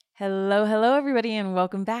Hello, hello, everybody, and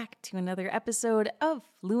welcome back to another episode of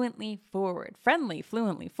Fluently Forward, Friendly,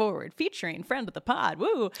 Fluently Forward, featuring friend of the pod.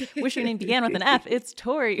 Woo! Wish your name began with an F. It's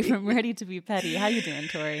Tori from Ready to Be Petty. How you doing,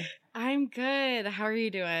 Tori? I'm good. How are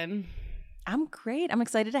you doing? I'm great. I'm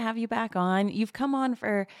excited to have you back on. You've come on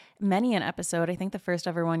for many an episode. I think the first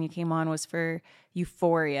ever one you came on was for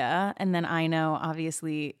Euphoria. And then I know,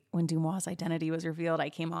 obviously, when Dumois' identity was revealed, I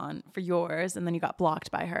came on for yours. And then you got blocked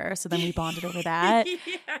by her. So then we bonded over that.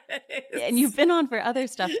 Yes. And you've been on for other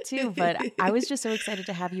stuff too. But I was just so excited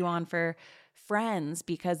to have you on for Friends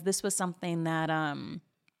because this was something that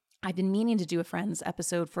I've been meaning to do a Friends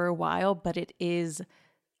episode for a while, but it is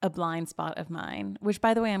a blind spot of mine, which,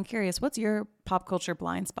 by the way, I'm curious, what's your pop culture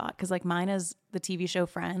blind spot? Because like mine is the TV show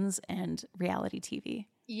Friends and reality TV.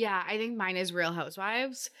 Yeah, I think mine is Real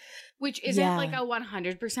Housewives, which isn't like a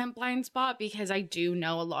 100% blind spot because I do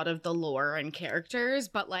know a lot of the lore and characters,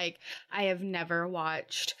 but like I have never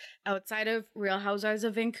watched outside of Real Housewives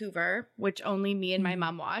of Vancouver, which only me and my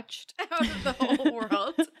mom watched out of the whole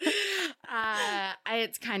world.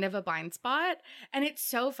 It's kind of a blind spot. And it's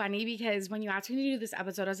so funny because when you asked me to do this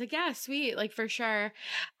episode, I was like, yeah, sweet. Like for sure.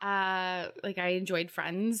 Like I enjoyed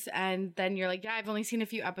Friends. And then you're like, yeah, I've only seen a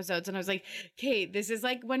few episodes. And I was like, okay, this is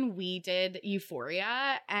like when we did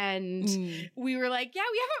Euphoria and we were like, yeah,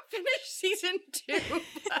 we haven't finished season 2.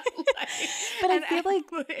 But I feel like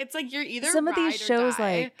it's like you're either some of these shows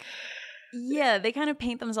die. like, yeah, they kind of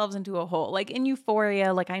paint themselves into a hole. Like in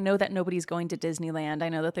Euphoria, like I know that nobody's going to Disneyland. I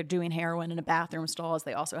know that they're doing heroin in a bathroom stall as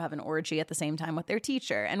they also have an orgy at the same time with their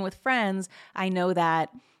teacher. And with Friends, I know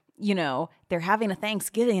that, you know, they're having a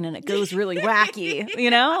Thanksgiving and it goes really wacky,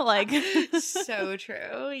 you know, like so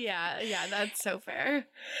true. Yeah, that's so fair.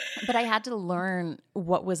 But I had to learn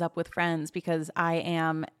what was up with Friends because I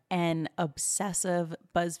am an obsessive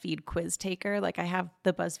BuzzFeed quiz taker. Like I have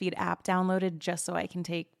the BuzzFeed app downloaded just so I can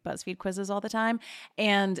take BuzzFeed quizzes all the time.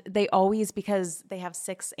 And they always, because they have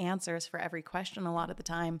 6 answers for every question a lot of the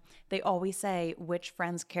time, they always say, which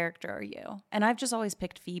Friends character are you? And I've just always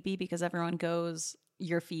picked Phoebe because everyone goes,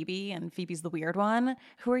 you're Phoebe and Phoebe's the weird one.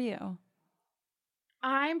 Who are you?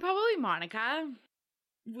 I'm probably Monica.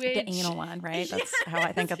 The anal one, right? That's how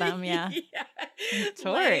I think of them. Yeah.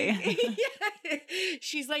 Tori. Like,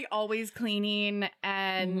 she's like always cleaning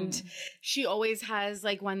and she always has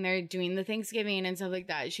like when they're doing the Thanksgiving and stuff like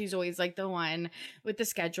that, she's always like the one with the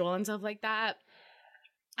schedule and stuff like that.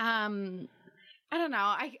 I don't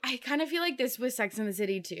know. I kind of feel like this was Sex and the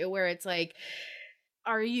City too, where it's like,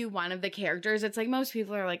 are you one of the characters? It's like most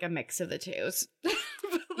people are like a mix of the two.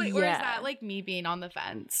 Like, or is that like me being on the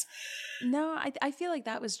fence? No, I feel like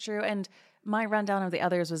that was true. And my rundown of the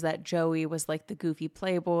others was that Joey was like the goofy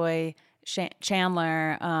playboy.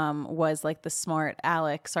 Chandler was like the smart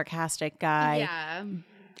Alec, sarcastic guy.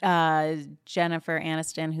 Yeah. Jennifer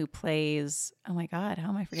Aniston, who plays, oh my God, how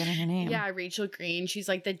am I forgetting her name? Yeah, Rachel Green. She's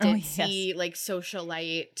like the ditzy, like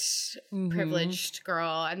socialite, privileged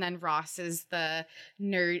girl. And then Ross is the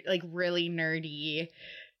nerd, like really nerdy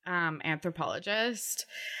anthropologist.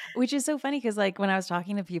 Which is so funny because like when I was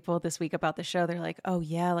talking to people this week about the show, they're like, oh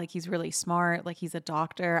yeah, like he's really smart, like he's a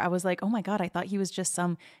doctor. I was like, oh my God, I thought he was just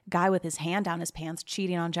some guy with his hand down his pants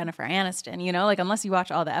cheating on Jennifer Aniston, you know, like unless you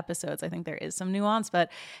watch all the episodes, I think there is some nuance.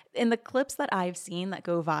 But in the clips that I've seen that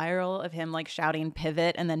go viral of him like shouting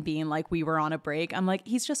pivot and then being like, we were on a break, I'm like,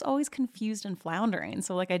 he's just always confused and floundering.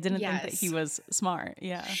 So like I didn't think that he was smart.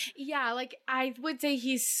 Yeah. Yeah, like I would say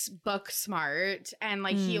he's book smart and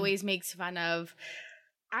like he always makes fun of,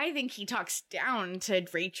 I think he talks down to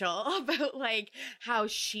Rachel about like how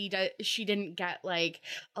she didn't get like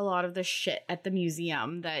a lot of the shit at the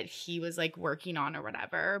museum that he was like working on or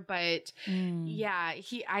whatever. But yeah,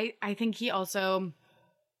 I think he also,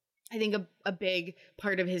 I think a big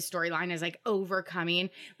part of his storyline is like overcoming,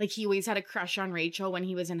 like he always had a crush on Rachel when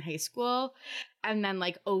he was in high school and then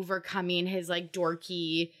like overcoming his like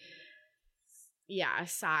dorky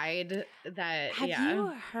side that Have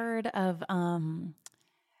you heard of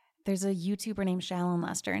there's a YouTuber named Shallon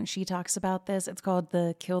Lester and she talks about this. It's called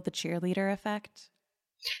the kill the cheerleader effect.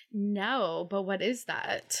 No, but what is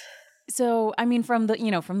that? So, I mean, from the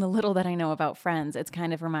little that I know about Friends, it's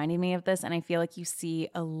kind of reminding me of this. And I feel like you see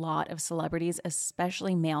a lot of celebrities,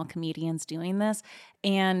 especially male comedians, doing this.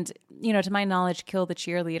 And, you know, to my knowledge, Kill the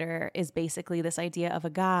Cheerleader is basically this idea of a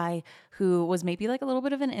guy who was maybe like a little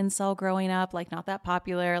bit of an incel growing up, like not that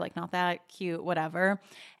popular, like not that cute, whatever.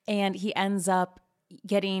 And he ends up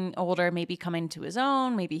getting older, maybe coming to his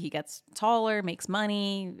own, maybe he gets taller, makes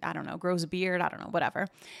money, I don't know, grows a beard, I don't know, whatever.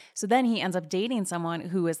 So then he ends up dating someone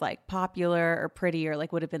who is like popular or pretty or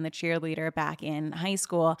like would have been the cheerleader back in high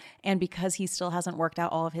school. And because he still hasn't worked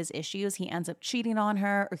out all of his issues, he ends up cheating on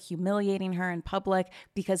her or humiliating her in public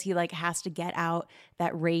because he like has to get out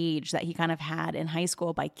that rage that he kind of had in high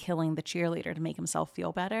school by killing the cheerleader to make himself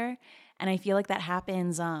feel better. And I feel like that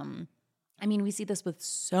happens, I mean, we see this with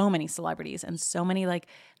so many celebrities and so many like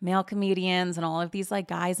male comedians and all of these like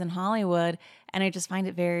guys in Hollywood. And I just find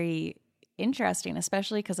it very interesting,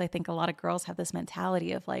 especially because I think a lot of girls have this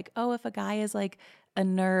mentality of like, oh, if a guy is like a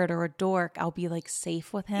nerd or a dork, I'll be like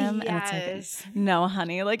safe with him. Yes. And it's like, no,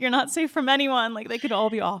 honey, like you're not safe from anyone. Like they could all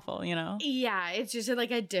be awful, you know? Yeah, it's just like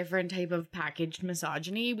a different type of packaged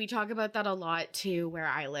misogyny. We talk about that a lot too where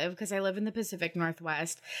I live, because I live in the Pacific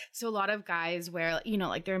Northwest. So a lot of guys wear, you know,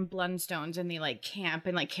 like they're in Blundstones and they like camp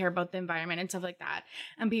and like care about the environment and stuff like that.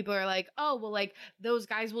 And people are like, oh, well, like those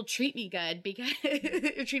guys will treat me good because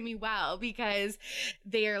treat me well because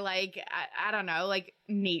they're like, I don't know, like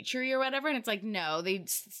naturey or whatever. And it's like, no, they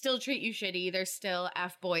still treat you shitty. They're still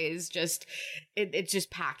F boys, just it's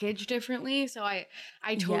just packaged differently. So I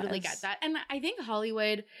totally get that. And I think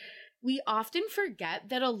Hollywood, we often forget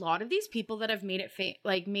that a lot of these people that have made it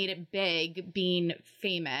made it big being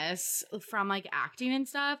famous from like acting and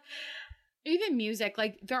stuff, even music,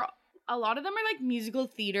 like a lot of them are like musical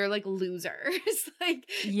theater like losers like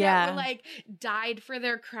that were like died for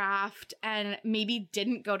their craft and maybe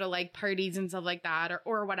didn't go to like parties and stuff like that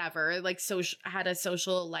or whatever, like had a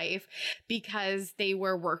social life because they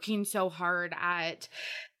were working so hard at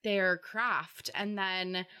their craft. And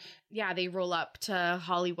then they roll up to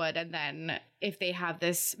Hollywood, and then if they have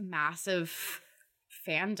this massive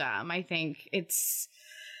fandom, I think it's,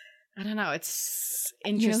 I don't know, it's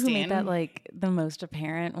interesting. You know who made that like the most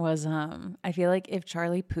apparent was I feel like if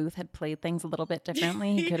Charlie Puth had played things a little bit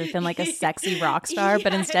differently, he could have been like a sexy rock star,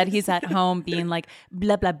 but instead he's at home being like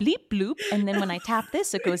blah blah bleep bloop, and then when I tap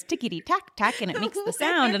this it goes tickety tack tack and it makes the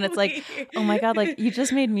sound, and it's like, oh my god, like you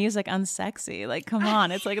just made music unsexy. Like come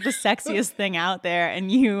on, it's like the sexiest thing out there and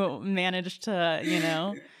you managed to, you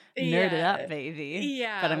know, nerd it up, baby.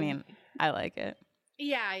 Yeah. But I mean, I like it.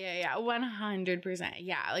 Yeah. 100%.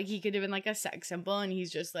 Yeah. Like he could have been like a sex symbol, and he's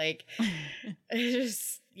just like,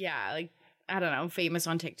 like, I don't know, famous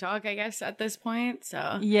on TikTok, I guess, at this point.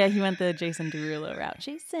 So yeah, he went the Jason Derulo route.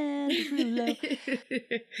 Jason Derulo.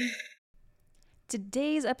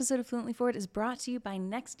 Today's episode of Fluently Forward is brought to you by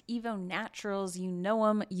Next Evo Naturals. You know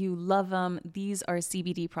them, you love them. These are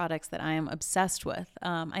CBD products that I am obsessed with.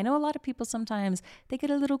 I know a lot of people sometimes they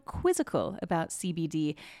get a little quizzical about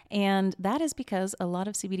CBD, and that is because a lot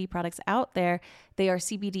of CBD products out there, they are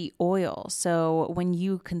CBD oil. So when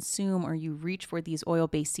you consume or you reach for these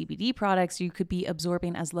oil-based CBD products, you could be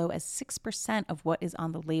absorbing as low as 6% of what is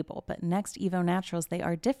on the label. But Next Evo Naturals, they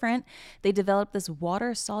are different. They developed this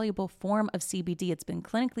water-soluble form of CBD. It's been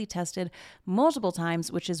clinically tested multiple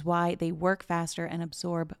times, which is why they work faster and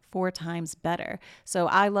absorb 4 times better. So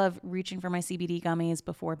I love reaching for my CBD gummies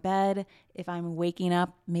before bed. If I'm waking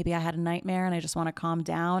up, maybe I had a nightmare and I just want to calm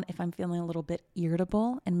down. If I'm feeling a little bit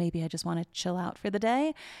irritable and maybe I just want to chill out for the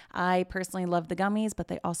day. I personally love the gummies, but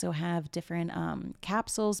they also have different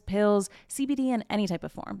capsules, pills, CBD in any type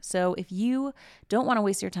of form. So if you don't want to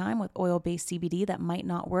waste your time with oil-based CBD that might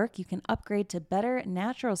not work, you can upgrade to better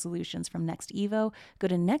natural solutions from Next Evo. Go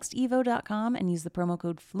to nextevo.com and use the promo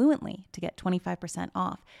code FLUENTLY to get 25%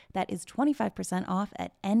 off. That is 25% off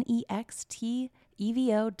at nextevo.com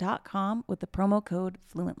with the promo code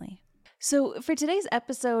FLUENTLY. So for today's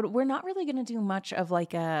episode, we're not really going to do much of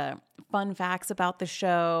like fun facts about the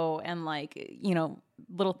show and like, you know,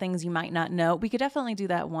 little things you might not know. We could definitely do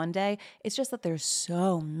that one day. It's just that there's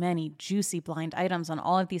so many juicy blind items on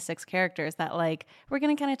all of these 6 characters that like we're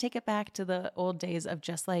going to kind of take it back to the old days of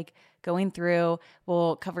just like going through.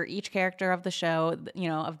 We'll cover each character of the show, you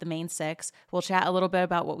know, of the main 6. We'll chat a little bit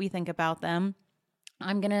about what we think about them.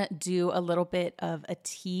 I'm going to do a little bit of a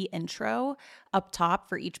tea intro up top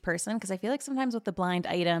for each person, because I feel like sometimes with the blind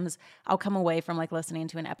items, I'll come away from like listening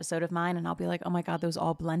to an episode of mine and I'll be like, oh my God, those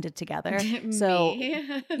all blended together. So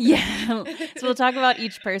yeah, so we'll talk about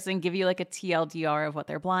each person, give you like a TLDR of what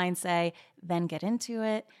their blinds say, then get into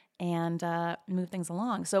it and move things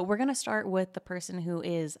along. So we're going to start with the person who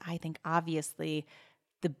is, I think, obviously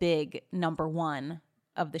the big number 1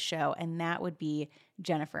 of the show, and that would be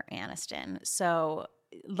Jennifer Aniston. So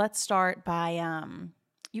let's start by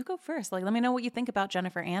you go first. Like, let me know what you think about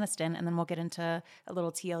Jennifer Aniston, and then we'll get into a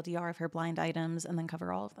little TLDR of her blind items and then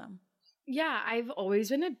cover all of them. Yeah, I've always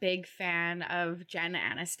been a big fan of Jen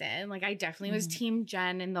Aniston. Like, I definitely was Team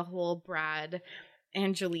Jen in the whole Brad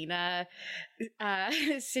Angelina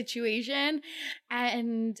situation.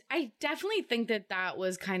 And I definitely think that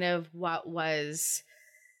was kind of what was,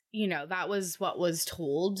 that was what was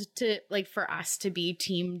told to, like, for us to be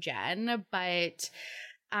Team Jen. But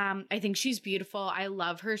I think she's beautiful. I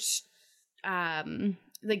love her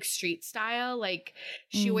like street style. Like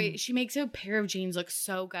she makes a pair of jeans look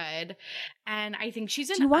so good. And I think she's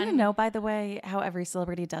Do you want to know, by the way, how every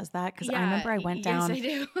celebrity does that? Because I remember I went down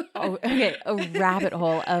a rabbit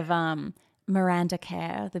hole of Miranda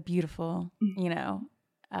Kerr, the beautiful,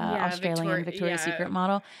 Australian Victoria's Secret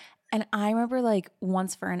model. And I remember, like,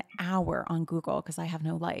 once for an hour on Google, because I have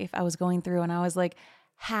no life, I was going through and I was like,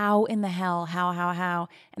 how in the hell, how?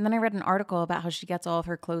 And then I read an article about how she gets all of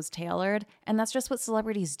her clothes tailored. And that's just what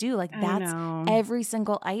celebrities do. Like, that's every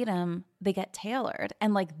single item they get tailored.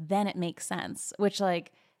 And, like, then it makes sense, which,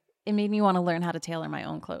 like, it made me want to learn how to tailor my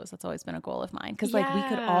own clothes. That's always been a goal of mine. Because, like, we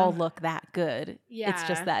could all look that good. Yeah. It's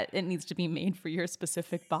just that it needs to be made for your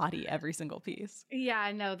specific body, every single piece.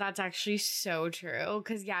 Yeah, no, that's actually so true.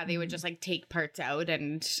 Because, they would just, like, take parts out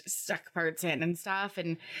and stuck parts in and stuff.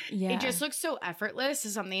 And it just looks so effortless.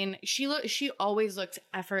 Is something she always looks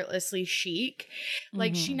effortlessly chic.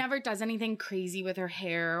 Like, she never does anything crazy with her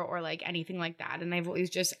hair or, like, anything like that. And I've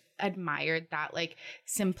always just admired that, like,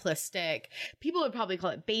 simplistic, people would probably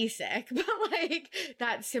call it basic, but, like,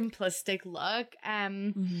 that simplistic look.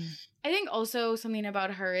 I think also something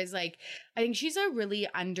about her is, like, I think she's a really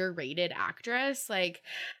underrated actress. Like,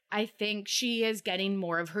 I think she is getting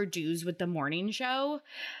more of her dues with the morning show,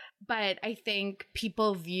 but I think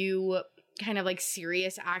people view kind of, like,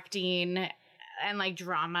 serious acting and, like,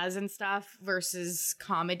 dramas and stuff versus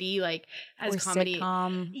comedy, like, as or comedy.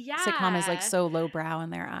 Sitcom is, like, so lowbrow in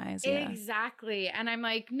their eyes. Exactly. And I'm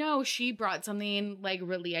like, no, she brought something, like,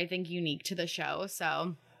 really, I think, unique to the show.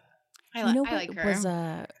 So I like her. Was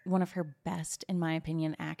one of her best, in my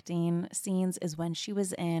opinion, acting scenes is when she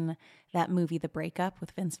was in that movie, The Breakup, with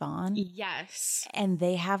Vince Vaughn. Yes. And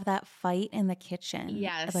they have that fight in the kitchen.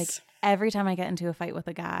 Yes. Like, every time I get into a fight with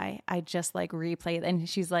a guy, I just, like, replay it. And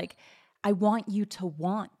she's like, I want you to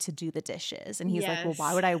want to do the dishes. And he's like, well,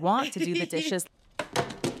 why would I want to do the dishes?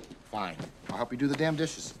 Fine. I'll help you do the damn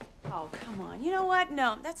dishes. Oh, come on. You know what?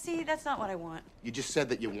 No, that's not what I want. You just said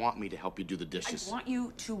that you want me to help you do the dishes. I want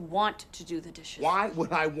you to want to do the dishes. Why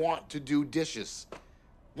would I want to do dishes?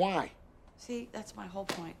 Why? See, that's my whole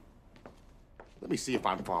point. Let me see if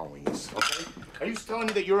I'm following this, okay? Are you telling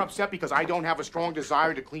me that you're upset because I don't have a strong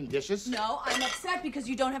desire to clean dishes? No, I'm upset because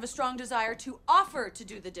you don't have a strong desire to offer to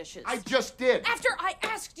do the dishes. I just did. After I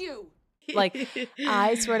asked you. Like,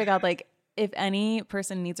 I swear to God, like, if any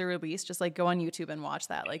person needs a release, just, like, go on YouTube and watch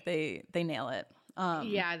that. Like, they nail it.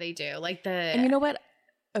 Yeah, they do. Like, and you know what?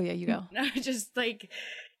 Oh, yeah, you go. Just, like,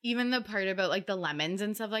 even the part about, like, the lemons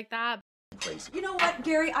and stuff like that. Crazy. You know what,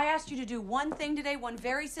 Gary? I asked you to do one thing today, one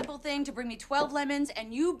very simple thing, to bring me 12 lemons,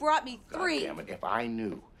 and you brought me 3. God damn it. If I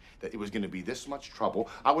knew that it was going to be this much trouble,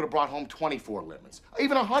 I would have brought home 24 lemons.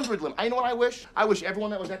 Even 100 lemons. You know what I wish? I wish everyone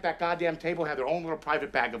that was at that goddamn table had their own little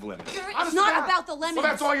private bag of lemons. Gary, it's not about the lemons. Well,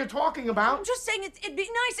 that's all you're talking about. I'm just saying it'd be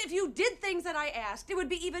nice if you did things that I asked. It would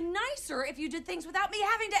be even nicer if you did things without me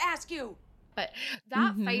having to ask you. But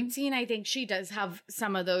that fight scene, I think she does have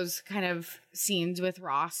some of those kind of scenes with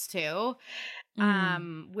Ross too.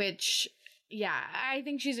 Which, yeah, I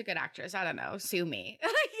think she's a good actress. I don't know. Sue me.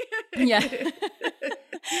 Yeah.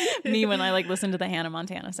 Me, when I, like, listen to the Hannah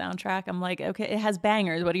Montana soundtrack, I'm like, okay, it has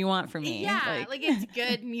bangers. What do you want from me? Yeah, like it's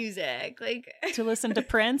good music. Like, to listen to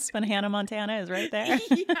Prince when Hannah Montana is right there.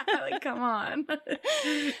 Yeah, like, come on.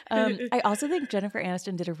 I also think Jennifer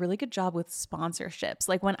Aniston did a really good job with sponsorships.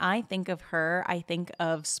 Like, when I think of her, I think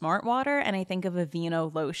of Smart Water and I think of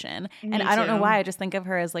Aveeno lotion. And I don't know why, I just think of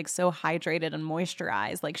her as, like, so hydrated and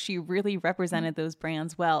moisturized. Like, she really represented those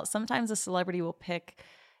brands well. Sometimes a celebrity will pick,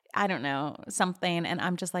 I don't know, something, and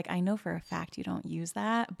I'm just like, I know for a fact you don't use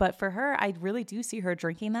that. But for her, I really do see her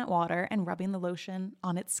drinking that water and rubbing the lotion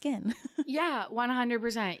on its skin. Yeah,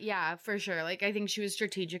 100%. Yeah, for sure. Like, I think she was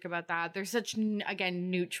strategic about that. There's such, again,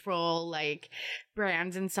 neutral, like,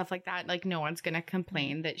 brands and stuff like that. Like, no one's going to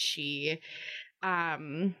complain that she,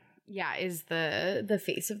 is the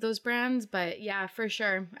face of those brands. But yeah, for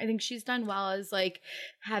sure. I think she's done well as, like,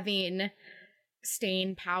 having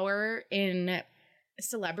staying power in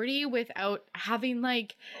celebrity without having,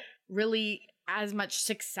 like, really as much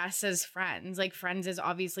success as Friends. Like, Friends is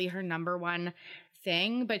obviously her number one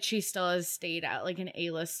thing, but she still has stayed at, like, an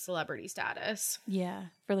A-list celebrity status. Yeah,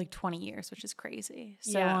 for like 20 years, which is crazy.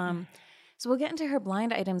 So, yeah. So we'll get into her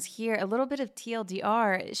blind items here. A little bit of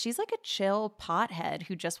TLDR. She's like a chill pothead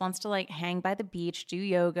who just wants to like hang by the beach, do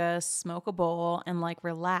yoga, smoke a bowl, and like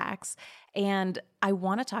relax. And I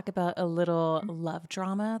want to talk about a little love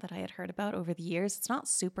drama that I had heard about over the years. It's not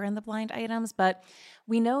super in the blind items, but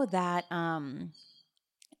we know that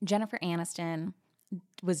Jennifer Aniston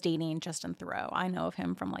was dating Justin Theroux. I know of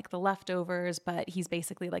him from like The Leftovers, but he's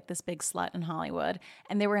basically like this big slut in Hollywood.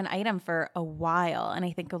 And they were an item for a while. And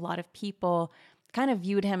I think a lot of people kind of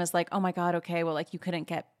viewed him as like, oh my God, okay, well, like you couldn't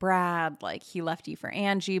get Brad, like he left you for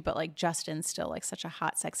Angie, but like Justin's still like such a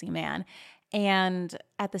hot, sexy man. And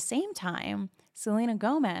at the same time, Selena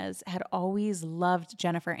Gomez had always loved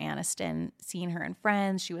Jennifer Aniston, seeing her in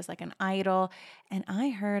Friends. She was like an idol. And I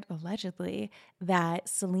heard allegedly that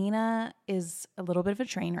Selena is a little bit of a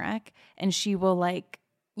train wreck and she will like,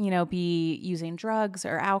 you know, be using drugs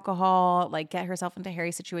or alcohol, like get herself into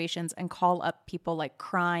hairy situations and call up people like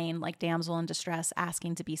crying, like damsel in distress,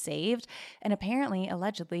 asking to be saved. And apparently,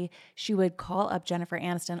 allegedly, she would call up Jennifer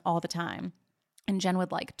Aniston all the time. And Jen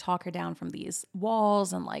would like talk her down from these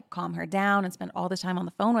walls and like calm her down and spend all the time on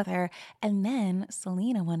the phone with her. And then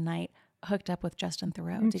Selena one night hooked up with Justin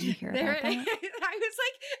Theroux. Did you hear about that?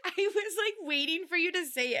 I was like waiting for you to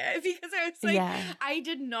say it because I was like, Yeah. I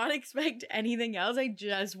did not expect anything else. I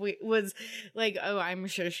just was like, oh, I'm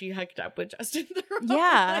sure she hooked up with Justin Theroux.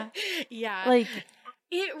 Yeah. Yeah. Like,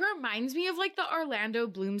 it reminds me of like the Orlando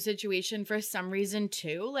Bloom situation for some reason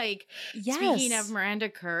too. Like, yes. Speaking of Miranda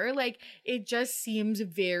Kerr, like it just seems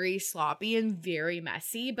very sloppy and very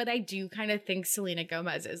messy. But I do kind of think Selena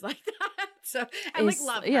Gomez is like that. So I like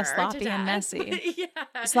love her. Yeah, sloppy to and death. messy.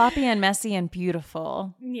 Yeah. Sloppy and messy and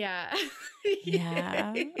beautiful. Yeah.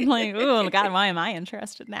 Yeah. I'm like, oh God, why am I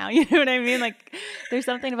interested now? You know what I mean? Like there's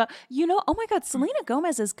something about, you know, oh my God, Selena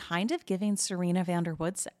Gomez is kind of giving Serena van der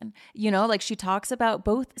Woodsen. You know, like she talks about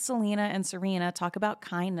both Selena and Serena talk about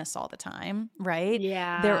kindness all the time, right?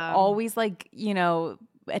 Yeah. They're always like, you know,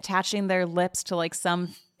 attaching their lips to like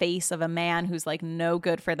some face of a man who's like no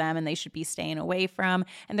good for them and they should be staying away from.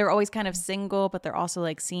 And they're always kind of single, but they're also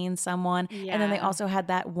like seeing someone. Yeah. And then they also had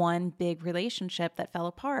that one big relationship that fell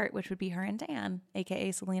apart, which would be her and Dan,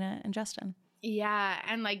 aka Selena and Justin. Yeah,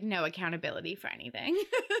 and like no accountability for anything.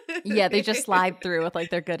 Yeah, they just slide through with like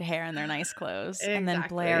their good hair and their nice clothes. Exactly. And then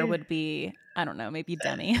Blair would be, I don't know, maybe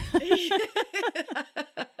Demi.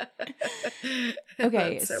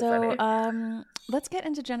 Okay, so let's get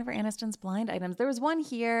into Jennifer Aniston's blind items. There was one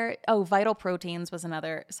here. Oh, Vital Proteins was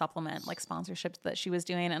another supplement, like sponsorship that she was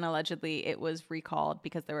doing, and allegedly it was recalled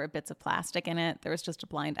because there were bits of plastic in it. There was just a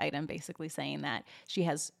blind item basically saying that she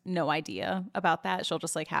has no idea about that. She'll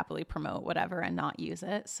just like happily promote whatever and not use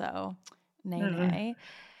it. So, nay.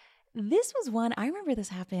 This was one, I remember this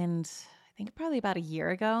happened, I think probably about a year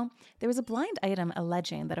ago. There was a blind item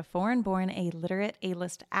alleging that a foreign-born illiterate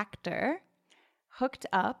A-list actor hooked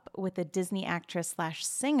up with a Disney actress /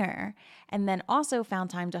 singer and then also found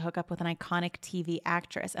time to hook up with an iconic TV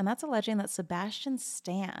actress. And that's alleging that Sebastian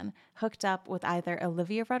Stan hooked up with either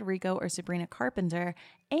Olivia Rodrigo or Sabrina Carpenter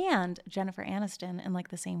and Jennifer Aniston in like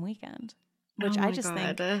the same weekend. Which I just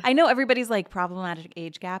think, I know everybody's like problematic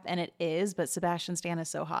age gap, and it is, but Sebastian Stan is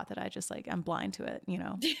so hot that I just like, I'm blind to it, you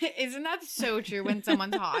know? Isn't that so true? When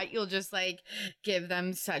someone's hot, you'll just like give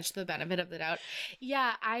them such the benefit of the doubt.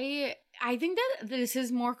 Yeah, I think that this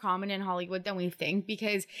is more common in Hollywood than we think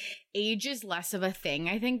because age is less of a thing,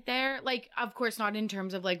 I think there. Like, of course, not in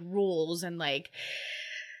terms of like rules and like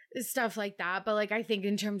stuff like that, but like I think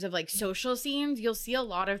in terms of like social scenes, you'll see a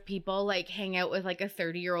lot of people like hang out with like a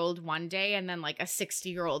 30-year-old one day and then like a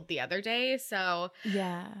 60-year-old the other day. So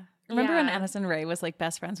yeah. Remember when Addison Rae was like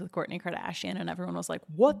best friends with Kourtney Kardashian and everyone was like,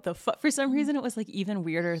 what the fuck? For some reason, it was like even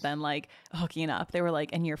weirder than like hooking up. They were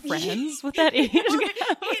like, and you're friends with that age gap?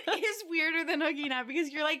 It is weirder than hooking up because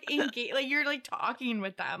you're like engaged, like you're like talking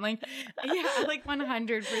with them. Like, yeah, like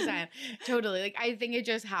 100%. Totally. Like, I think it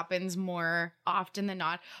just happens more often than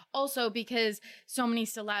not. Also, because so many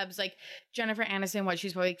celebs, like Jennifer Aniston,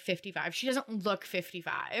 she's probably like 55. She doesn't look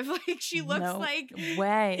 55. Like, she looks like.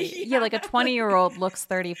 Way. Yeah, like a 20-year-old looks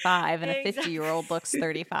 35. And a 50-year-old looks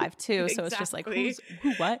 35 too. So it's just like, who,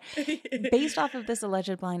 what? Based off of this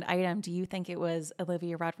alleged blind item, do you think it was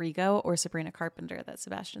Olivia Rodrigo or Sabrina Carpenter that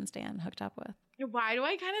Sebastian Stan hooked up with? Why do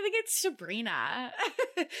I kind of think it's Sabrina?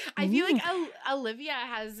 I feel like Olivia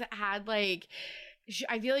has had like,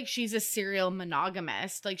 I feel like she's a serial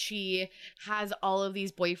monogamist. Like she has all of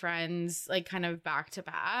these boyfriends like kind of back to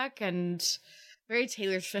back and very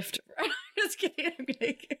Taylor Swift. Just kidding.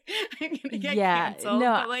 I'm gonna get canceled.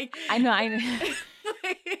 No, but like, I know.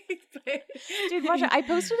 but, Dude, watch it. I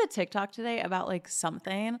posted a TikTok today about like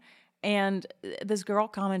something, And this girl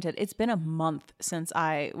commented, it's been a month since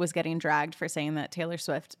I was getting dragged for saying that Taylor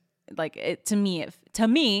Swift, like, it to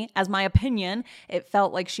me, as my opinion, it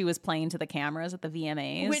felt like she was playing to the cameras at the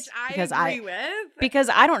VMAs. Which I agree with. Because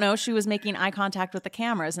I don't know, she was making eye contact with the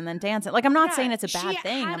cameras and then dancing. Like, I'm not saying it's a bad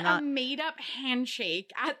thing. I'm not a made-up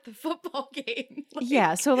handshake at the football game.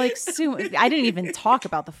 Yeah, so like soon, I didn't even talk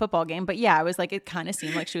about the football game, but yeah, I was like, it kind of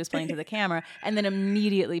seemed like she was playing to the camera. And then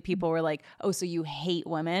immediately people were like, oh, so you hate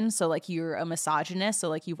women? So like you're a misogynist? So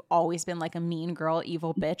like you've always been like a mean girl,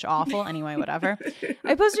 evil bitch, awful? Anyway, whatever.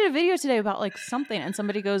 I posted a video today about like something and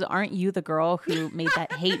somebody goes, aren't you the girl who made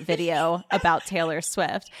that hate video about Taylor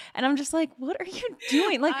Swift? And I'm just like, what are you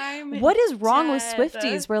doing? Like, what is wrong with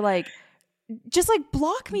Swifties? We're like, just like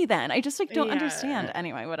block me then. I just like don't understand.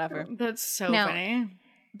 Anyway, whatever. That's so funny.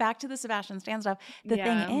 Back to the Sebastian Stan stuff. The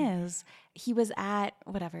thing is, he was at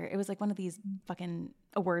whatever. It was like one of these fucking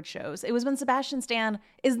award shows. It was when Sebastian Stan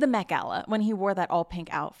is the Met Gala when he wore that all pink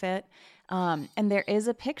outfit. And there is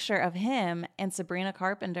a picture of him and Sabrina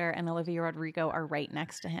Carpenter and Olivia Rodrigo are right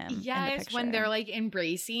next to him. Yes, when they're like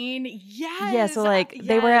embracing. Yes. Yeah, so like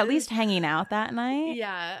they were at least hanging out that night.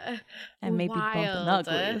 Yeah. And maybe bumping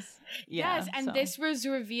uglies. Yeah, yes, and this was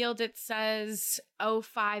revealed, it says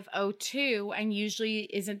 0502, and usually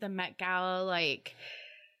isn't the Met Gala like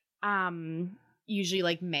usually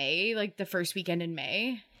like May, like the first weekend in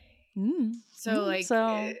May. So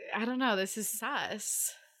I don't know, this is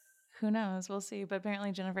sus. Who knows? We'll see. But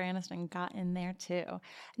apparently Jennifer Aniston got in there too.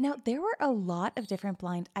 Now, there were a lot of different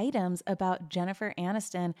blind items about Jennifer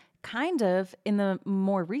Aniston kind of in the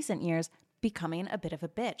more recent years becoming a bit of a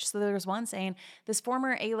bitch. So there was one saying this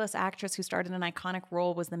former A-list actress who starred in an iconic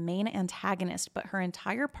role was the main antagonist, but her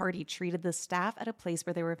entire party treated the staff at a place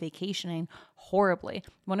where they were vacationing horribly.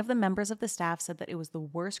 One of the members of the staff said that it was the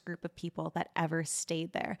worst group of people that ever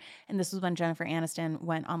stayed there. And this was when Jennifer Aniston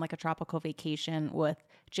went on like a tropical vacation with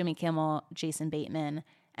Jimmy Kimmel, Jason Bateman,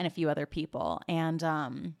 and a few other people.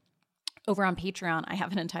 And over on Patreon, I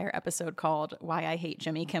have an entire episode called Why I Hate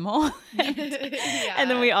Jimmy Kimmel. And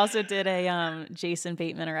then we also did a Jason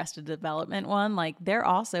Bateman Arrested Development one. Like, they're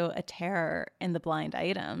also a terror in the blind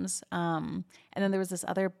items. And then there was this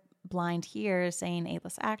other blind here saying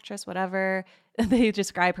A-list actress, whatever. They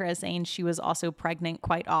describe her as saying she was also pregnant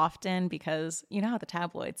quite often because you know how the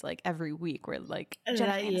tabloids, like every week, were like,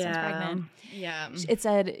 Jennifer Aniston's pregnant. Yeah. It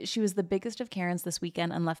said she was the biggest of Karens this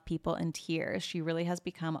weekend and left people in tears. She really has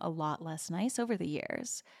become a lot less nice over the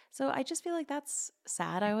years. So I just feel like that's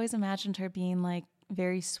sad. I always imagined her being like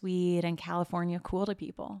very sweet and California cool to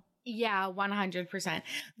people. Yeah, 100%.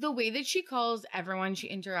 The way that she calls everyone she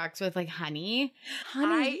interacts with like honey.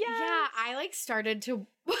 I like started to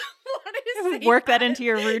work that into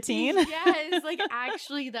your routine. Yes, like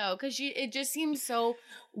actually though, because it just seems so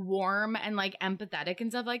warm and like empathetic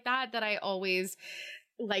and stuff like that I always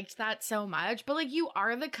liked that so much. But like you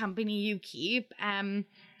are the company you keep. I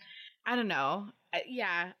don't know.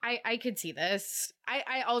 Yeah, I could see this.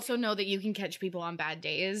 I also know that you can catch people on bad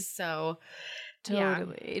days, so.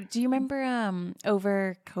 Totally. Yeah. Do you remember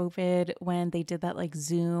over COVID when they did that like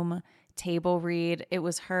Zoom table read? It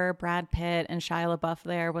was her, Brad Pitt, and Shia LaBeouf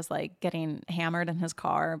there was like getting hammered in his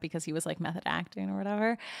car because he was like method acting or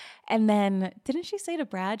whatever. And then didn't she say to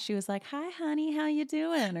Brad, she was like, "Hi, honey, how you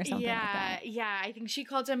doing?" or something like that. Yeah, I think she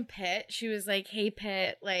called him Pitt. She was like, "Hey,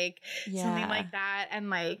 Pitt," like something like that. And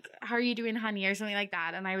like, "How are you doing, honey?" or something like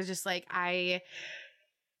that. And I was just like, I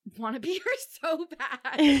want to be her so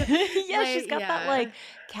bad. Yeah, she's got that like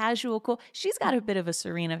casual cool. She's got a bit of a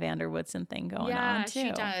Serena van der Woodsen thing going on too. Yeah,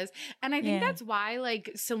 she does. And I think that's why like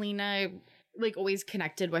Selena like always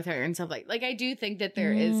connected with her and stuff like I do think that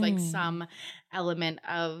there is like some element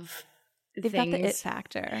of they've got the it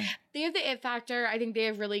factor. They have the it factor. I think they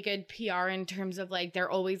have really good PR in terms of like they're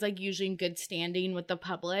always like usually in good standing with the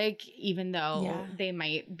public, even though they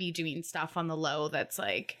might be doing stuff on the low that's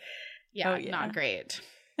like not great.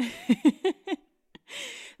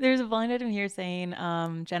 There's a blind item here saying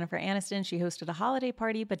Jennifer Aniston, she hosted a holiday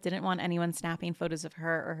party but didn't want anyone snapping photos of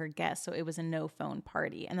her or her guests, so it was a no phone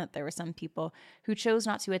party, and that there were some people who chose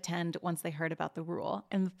not to attend once they heard about the rule.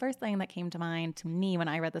 And the first thing that came to mind to me when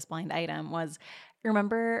I read this blind item was,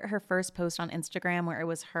 remember her first post on Instagram where it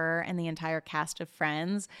was her and the entire cast of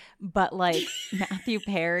Friends, but like Matthew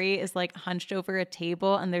Perry is like hunched over a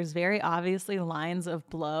table and there's very obviously lines of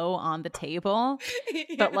blow on the table,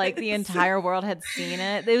 but like the entire world had seen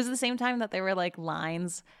it. It was the same time that there were like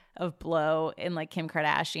lines of blow in like Kim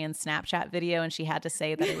Kardashian's Snapchat video and she had to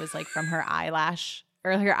say that it was like from her eyelash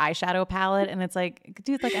or her eyeshadow palette. And it's like,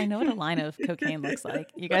 dude, like I know what a line of cocaine looks like.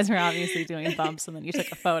 You guys were obviously doing bumps and then you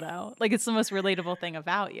took a photo. Like it's the most relatable thing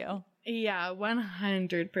about you. Yeah,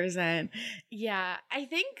 100%. Yeah,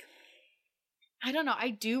 I don't know. I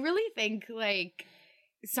do really think like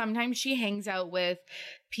sometimes she hangs out with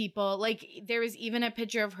people. Like there was even a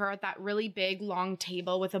picture of her at that really big long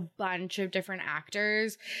table with a bunch of different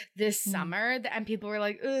actors this summer, and people were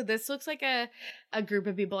like, "Ooh, this looks like a group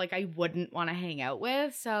of people like I wouldn't want to hang out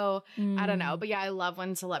with." So I don't know, but yeah, I love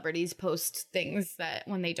when celebrities post things that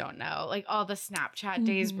when they don't know. Like all the Snapchat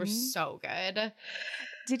days were so good.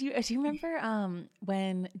 Do you remember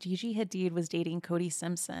when Gigi Hadid was dating Cody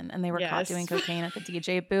Simpson and they were caught doing cocaine at the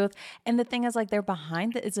DJ booth? And the thing is, like, they're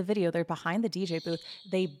behind the DJ booth.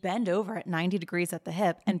 They bend over at 90 degrees at the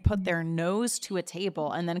hip and put their nose to a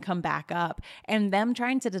table and then come back up. And them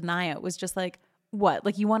trying to deny it was just like, what?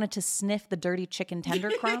 Like you wanted to sniff the dirty chicken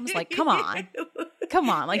tender crumbs? Like, come on. Come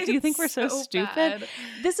on. Like, do you think we're so stupid? Bad.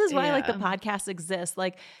 This is why like the podcast exists.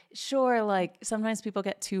 Like, sure, like sometimes people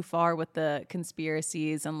get too far with the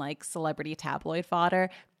conspiracies and like celebrity tabloid fodder.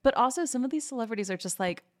 But also some of these celebrities are just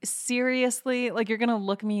like, seriously, like you're going to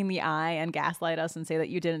look me in the eye and gaslight us and say that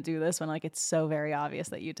you didn't do this when like it's so very obvious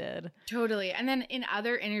that you did. Totally. And then in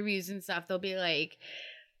other interviews and stuff, they'll be like,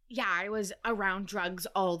 yeah, I was around drugs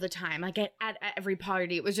all the time. Like at every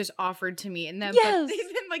party, it was just offered to me. And then but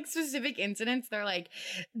even like specific incidents, they're like,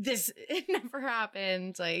 it never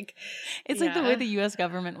happened. Like it's like the way the US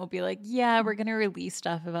government will be like, yeah, we're gonna release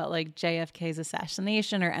stuff about like JFK's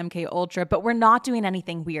assassination or MK Ultra, but we're not doing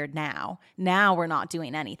anything weird now. Now we're not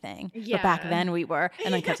doing anything. Yeah. But back then we were,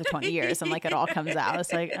 and then cut to 20 years and like it all comes out.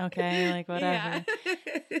 It's like, okay, like whatever.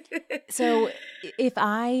 Yeah. So if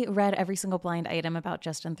I read every single blind item about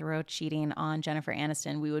Justin Theroux cheating on Jennifer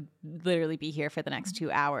Aniston, we would literally be here for the next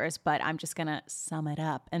 2 hours, but I'm just going to sum it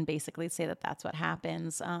up and basically say that that's what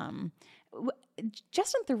happens.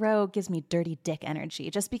 Justin Theroux gives me dirty dick energy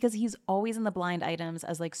just because he's always in the blind items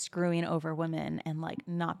as like screwing over women and like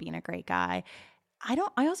not being a great guy. I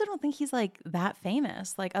also don't think he's like that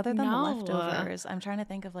famous, like other than The Leftovers. I'm trying to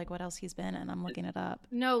think of like what else he's been in. I'm looking it up.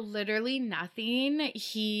 No, literally nothing.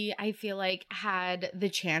 He, I feel like, had the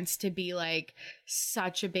chance to be like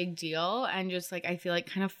such a big deal and just like, I feel like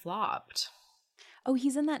kind of flopped. Oh,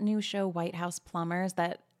 he's in that new show, White House Plumbers,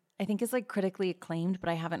 that I think is like critically acclaimed,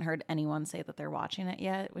 but I haven't heard anyone say that they're watching it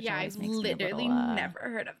yet. Which I've literally never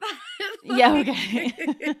heard of that. Yeah, okay.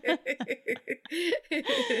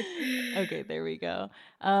 Okay, there we go.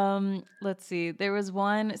 Let's see. There was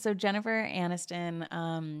one. So Jennifer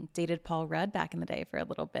Aniston dated Paul Rudd back in the day for a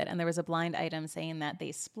little bit, and there was a blind item saying that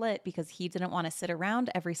they split because he didn't want to sit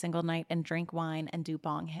around every single night and drink wine and do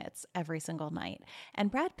bong hits every single night.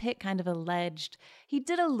 And Brad Pitt kind of alleged, he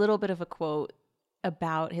did a little bit of a quote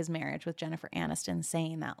about his marriage with Jennifer Aniston,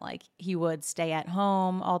 saying that like he would stay at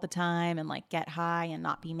home all the time and like get high and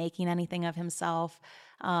not be making anything of himself,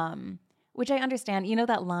 which I understand. You know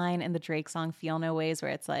that line in the Drake song Feel No Ways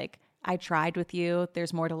where it's like, I tried with you,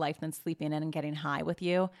 there's more to life than sleeping in and getting high with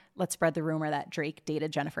you. Let's spread the rumor that Drake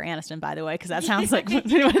dated Jennifer Aniston, by the way, because that sounds like what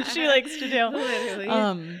she likes to do.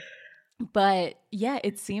 Literally. But yeah,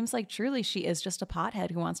 it seems like truly she is just a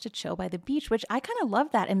pothead who wants to chill by the beach, which I kind of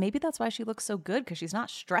love that. And maybe that's why she looks so good, because she's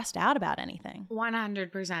not stressed out about anything.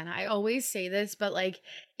 100%. I always say this, but like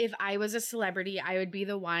if I was a celebrity, I would be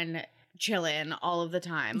the one chilling all of the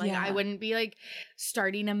time. Like I wouldn't be like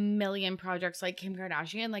starting a million projects like Kim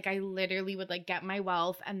Kardashian. Like I literally would like get my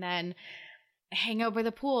wealth and then hang out by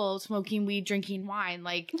the pool, smoking weed, drinking wine.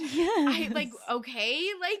 Like I like, okay,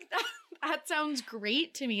 like that sounds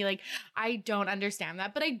great to me. Like, I don't understand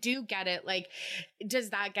that, but I do get it. Like,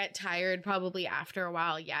 does that get tired? Probably after a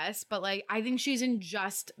while, yes. But like, I think she's in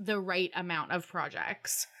just the right amount of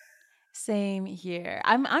projects. Same here.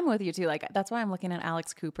 I'm with you too. Like, that's why I'm looking at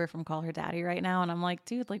Alex Cooper from Call Her Daddy right now. And I'm like,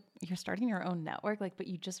 dude, like you're starting your own network. Like, but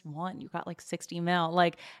you just won. You got like 60 mil.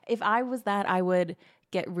 Like if I was that, I would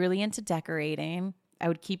get really into decorating. I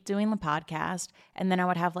would keep doing the podcast, and then I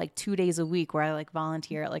would have like 2 days a week where I like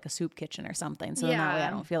volunteer at like a soup kitchen or something. So then that way I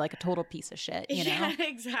don't feel like a total piece of shit, you know? Yeah,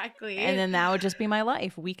 exactly. And then that would just be my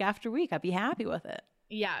life week after week. I'd be happy with it.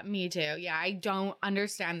 Yeah, me too. Yeah, I don't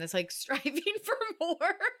understand this like striving for more.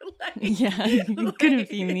 Like, yeah, it couldn't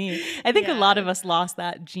be me. I think a lot of us lost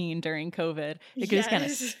that gene during COVID. It just kind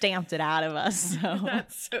of stamped it out of us. So.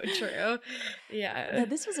 That's so true. Yeah. Now,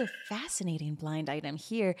 this was a fascinating blind item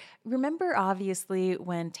here. Remember, obviously,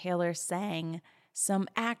 when Taylor sang some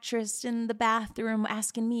actress in the bathroom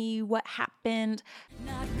asking me what happened?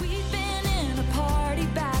 Not we've been in a party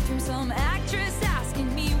bathroom, some actress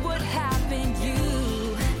asking me what happened.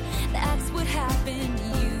 That's what happened to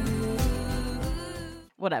you.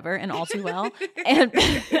 whatever, and All Too Well. And,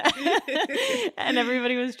 and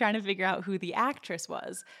everybody was trying to figure out who the actress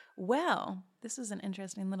was. Well, this is an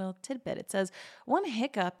interesting little tidbit. It says, one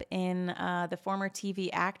hiccup in the former TV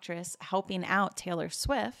actress helping out Taylor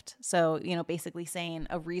Swift, so, basically saying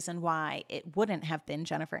a reason why it wouldn't have been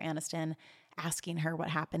Jennifer Aniston asking her what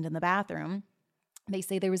happened in the bathroom. They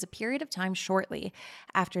say there was a period of time shortly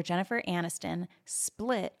after Jennifer Aniston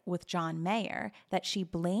split with John Mayer that she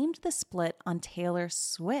blamed the split on Taylor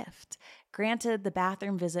Swift. Granted, the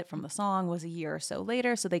bathroom visit from the song was a year or so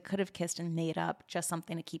later, so they could have kissed and made up, just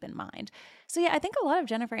something to keep in mind. So yeah, I think a lot of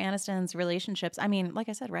Jennifer Aniston's relationships, I mean, like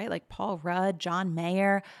I said, right? Like Paul Rudd, John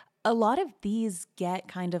Mayer, a lot of these get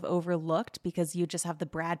kind of overlooked because you just have the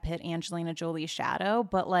Brad Pitt, Angelina Jolie shadow,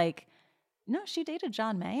 but like, no, she dated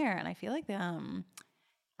John Mayer, and I feel like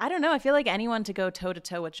I don't know. I feel like anyone to go toe to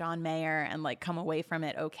toe with John Mayer and like come away from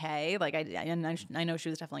it okay. Like I know she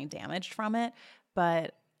was definitely damaged from it,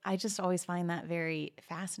 but I just always find that very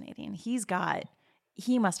fascinating. He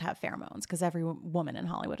must have pheromones because every woman in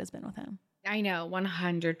Hollywood has been with him. I know,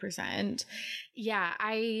 100%. Yeah,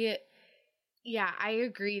 I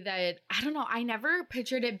agree that, I don't know, I never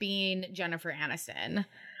pictured it being Jennifer Aniston.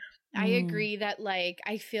 I agree that, like,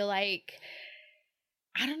 I feel like,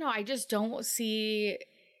 I don't know, I just don't see.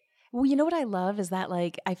 Well, you know what I love is that,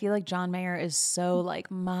 like, I feel like John Mayer is so, like,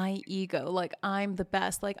 my ego. Like, I'm the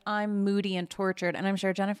best. Like, I'm moody and tortured. And I'm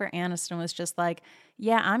sure Jennifer Aniston was just like,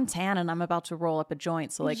 yeah, I'm tan and I'm about to roll up a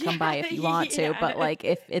joint. So, like, come by if you want to. But, like,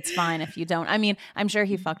 if it's fine if you don't. I mean, I'm sure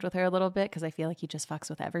he fucked with her a little bit because I feel like he just fucks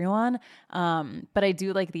with everyone. But I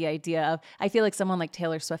do like the idea of, I feel like someone like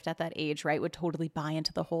Taylor Swift at that age, right, would totally buy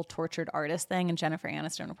into the whole tortured artist thing. And Jennifer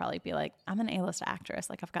Aniston would probably be like, I'm an A-list actress.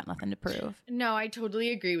 Like, I've got nothing to prove. No, I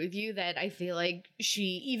totally agree with you that I feel like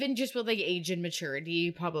she, even just with like age and maturity,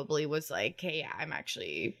 probably was like, hey, yeah, I'm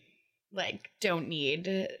actually like, don't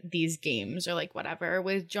need these games or like whatever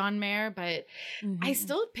with John Mayer. But I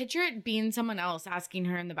still picture it being someone else asking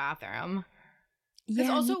her in the bathroom. Because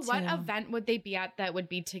also, what event would they be at that would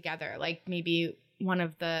be together? Like maybe one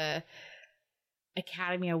of the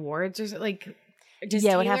Academy Awards or something, like.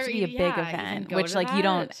 It would have to be a big event, which like you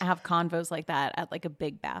don't have convos like that at like a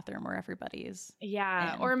big bathroom where everybody's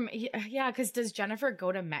because does Jennifer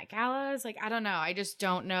go to Met Galas? Like, I don't know, I just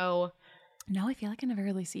don't know. No, I feel like I never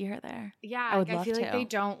really see her there. Yeah, I feel like they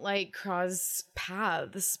don't like cross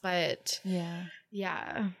paths, but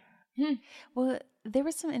yeah. Well, there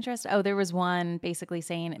was some interest. Oh, there was one basically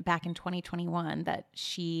saying back in 2021 that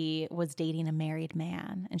she was dating a married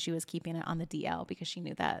man and she was keeping it on the DL because she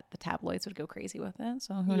knew that the tabloids would go crazy with it.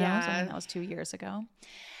 So who knows? I mean, that was 2 years ago.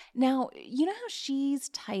 Now, you know how she's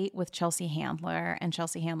tight with Chelsea Handler, and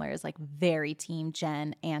Chelsea Handler is like very team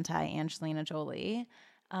Jen, anti-Angelina Jolie.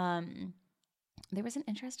 There was an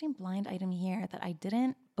interesting blind item here that I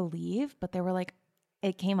didn't believe, but there were like,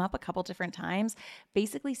 it came up a couple different times,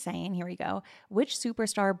 basically saying, here we go, which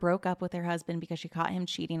superstar broke up with her husband because she caught him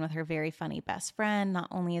cheating with her very funny best friend? Not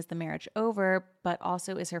only is the marriage over, but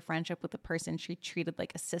also is her friendship with the person she treated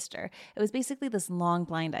like a sister. It was basically this long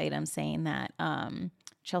blind item saying that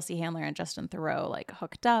Chelsea Handler and Justin Theroux like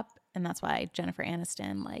hooked up, and that's why Jennifer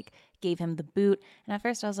Aniston like gave him the boot. And at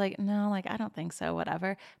first I was like, no, like I don't think so,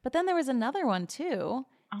 whatever. But then there was another one too,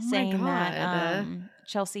 saying that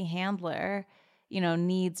Chelsea Handler, you know,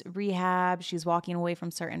 needs rehab. She's walking away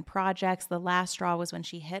from certain projects. The last straw was when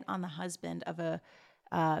she hit on the husband of a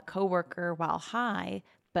coworker while high.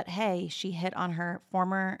 But hey, she hit on her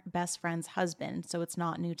former best friend's husband, so it's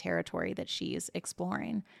not new territory that she's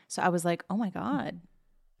exploring. So I was like, oh my God.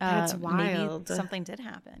 That's wild. Maybe something did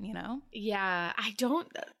happen, you know? Yeah,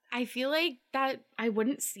 I feel like that I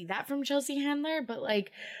wouldn't see that from Chelsea Handler, but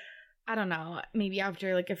like, I don't know, maybe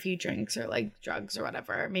after like a few drinks or like drugs or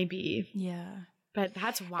whatever, maybe. Yeah. But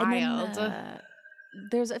that's wild. Then,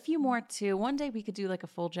 there's a few more too. One day we could do like a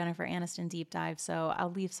full Jennifer Aniston deep dive, so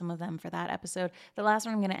I'll leave some of them for that episode. The last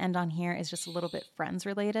one I'm going to end on here is just a little bit Friends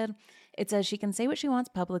related. It says she can say what she wants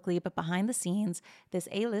publicly, but behind the scenes, this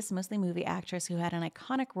A-list, mostly movie actress who had an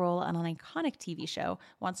iconic role on an iconic TV show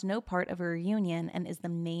wants no part of a reunion and is the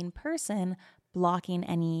main person blocking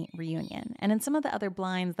any reunion. And in some of the other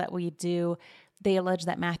blinds that we do, they allege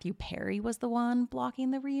that Matthew Perry was the one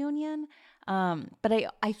blocking the reunion. But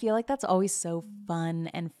I feel like that's always so fun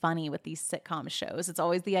and funny with these sitcom shows. It's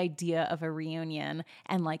always the idea of a reunion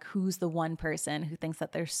and like who's the one person who thinks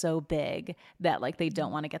that they're so big that like they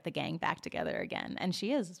don't want to get the gang back together again. And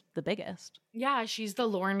she is the biggest. Yeah, she's the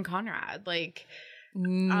Lauren Conrad. Like,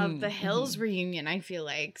 of the Hills reunion, I feel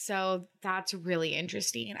like. So that's really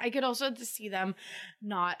interesting. I could also just see them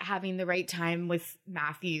not having the right time with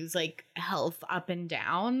Matthew's like health up and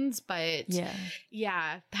downs, but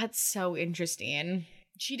yeah, that's so interesting.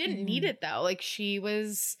 She didn't need it though. Like she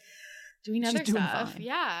was doing other stuff. Fine.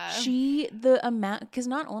 Yeah. Because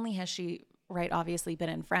not only has she obviously been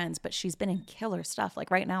in Friends, but she's been in killer stuff.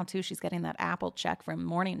 Like right now too, she's getting that Apple check from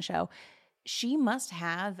Morning Show. She must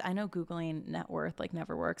have, I know Googling net worth like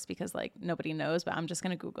never works because like nobody knows, but I'm just going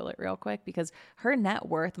to Google it real quick because her net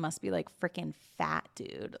worth must be like freaking fat,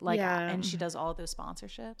 dude. Like, and she does all those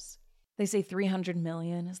sponsorships. They say 300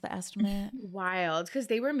 million is the estimate. Wild. Because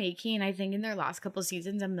they were making, I think in their last couple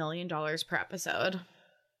seasons, $1 million per episode.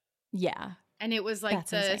 Yeah. And it was like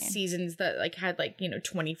the seasons that like had like,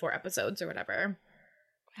 24 episodes or whatever.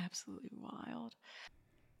 Absolutely wild.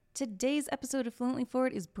 Today's episode of Fluently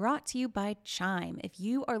Forward is brought to you by Chime. If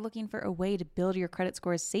you are looking for a way to build your credit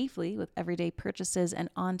scores safely with everyday purchases and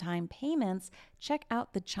on-time payments, check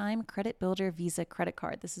out the Chime Credit Builder Visa credit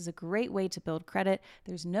card. This is a great way to build credit.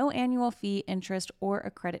 There's no annual fee, interest, or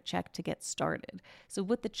a credit check to get started. So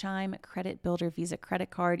with the Chime Credit Builder Visa credit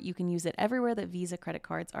card, you can use it everywhere that Visa credit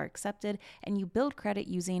cards are accepted, and you build credit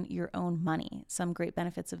using your own money. Some great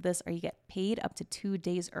benefits of this are you get paid up to 2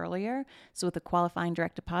 days earlier. So with a qualifying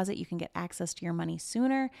direct deposit, you can get access to your money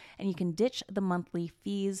sooner, and you can ditch the monthly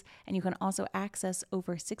fees, and you can also access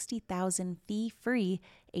over 60,000 fee-free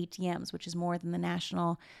ATMs, which is more than the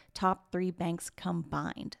national top 3 banks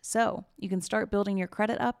combined. So you can start building your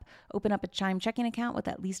credit up, open up a Chime checking account with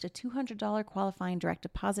at least a $200 qualifying direct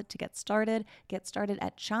deposit to get started. Get started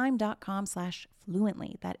at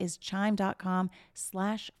chime.com/fluently. That is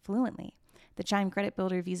chime.com/fluently. The Chime Credit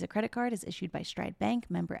Builder Visa credit card is issued by Stride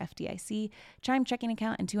Bank, member FDIC. Chime checking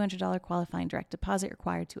account and $200 qualifying direct deposit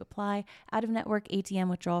required to apply. Out-of-network ATM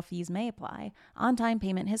withdrawal fees may apply. On-time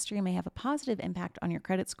payment history may have a positive impact on your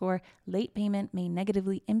credit score. Late payment may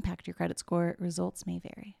negatively impact your credit score. Results may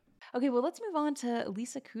vary. Okay, well, let's move on to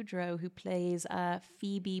Lisa Kudrow, who plays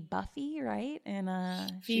Phoebe Buffy, right? And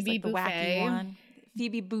she's like the wacky one.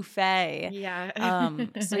 Phoebe Buffay. Yeah.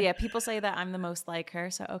 So yeah, people say that I'm the most like her.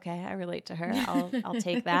 So okay, I relate to her. I'll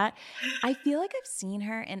take that. I feel like I've seen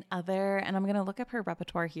her in other, and I'm gonna look up her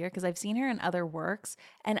repertoire here because I've seen her in other works,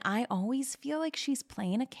 and I always feel like she's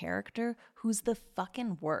playing a character who's the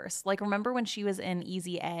fucking worst. Like remember when she was in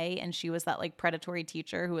Easy A and she was that like predatory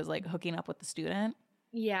teacher who was like hooking up with the student?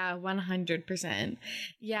 Yeah, 100%.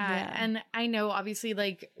 Yeah. And I know obviously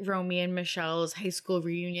like Romy and Michelle's high school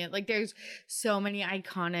reunion, like there's so many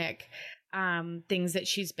iconic things that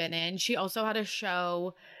she's been in. She also had a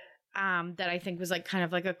show that I think was like kind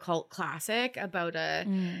of like a cult classic about a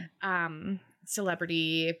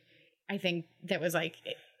celebrity, I think that was like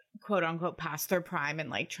quote unquote past their prime and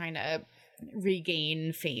like trying to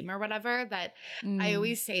regain fame or whatever, that I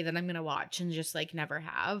always say that I'm gonna watch and just like never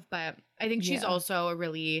have, but I think she's also a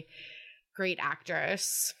really great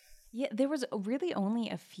actress. Yeah, there was really only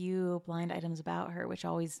a few blind items about her, which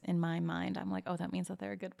always in my mind I'm like, oh, that means that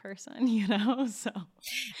they're a good person, so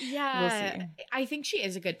yeah, we'll see. I think she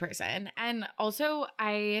is a good person. And also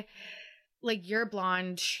I like, you're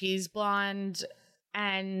blonde, she's blonde,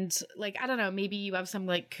 and like I don't know, maybe you have some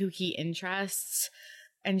like kooky interests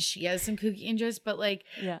and she has some kooky interests, but like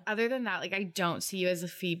other than that, like I don't see you as a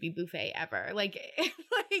Phoebe Buffay ever. Like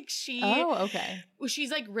like she's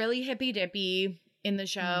like really hippy dippy in the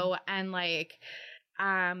show, and like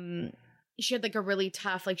she had like a really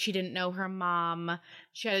tough, like she didn't know her mom.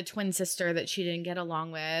 She had a twin sister that she didn't get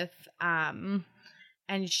along with, and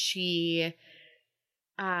she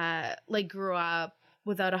like grew up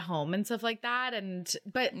without a home and stuff like that,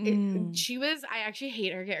 but she was, I actually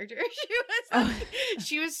hate her character. She was like,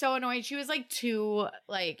 she was so annoying. She was like too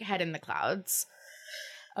like head in the clouds.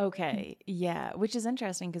 Okay, yeah, which is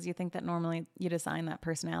interesting because you think that normally you'd assign that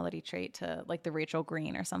personality trait to like the Rachel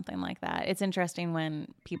Green or something like that. It's interesting when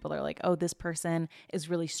people are like, oh, this person is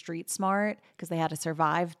really street smart because they had to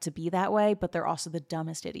survive to be that way, but they're also the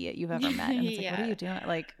dumbest idiot you've ever met. And it's like, what are you doing?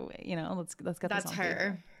 Like, let's get That's this on her.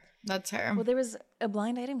 paper. That's her. Well, there was a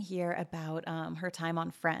blind item here about her time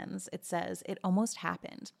on Friends. It says, it almost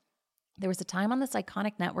happened. There was a time on this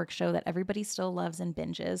iconic network show that everybody still loves and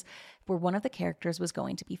binges where one of the characters was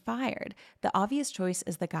going to be fired. The obvious choice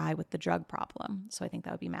is the guy with the drug problem. So I think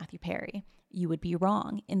that would be Matthew Perry. You would be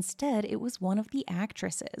wrong. Instead, it was one of the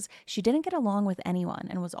actresses. She didn't get along with anyone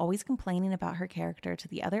and was always complaining about her character to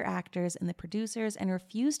the other actors and the producers and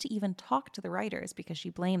refused to even talk to the writers because she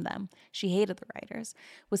blamed them. She hated the writers.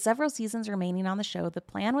 With several seasons remaining on the show, the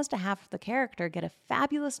plan was to have the character get a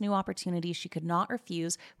fabulous new opportunity she could not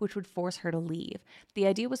refuse, which would force her to leave. The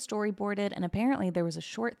idea was storyboarded, and apparently there was a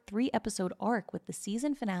short 3-episode arc with the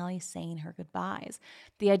season finale saying her goodbyes.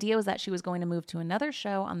 The idea was that she was going to move to another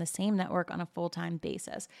show on the same network on a full-time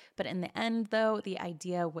basis. But in the end, though, the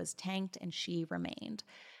idea was tanked and she remained.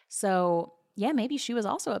 So, yeah, maybe she was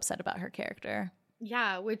also upset about her character.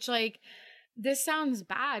 Yeah, which, like, this sounds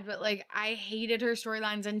bad, but, like, I hated her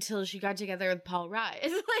storylines until she got together with Paul Rudd.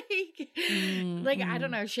 I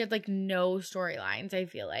don't know. She had, like, no storylines, I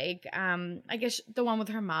feel like. I guess the one with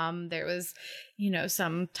her mom, there was, you know,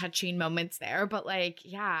 some touching moments there. But, like,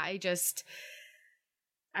 yeah,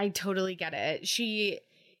 I totally get it.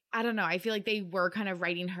 I don't know. I feel like they were kind of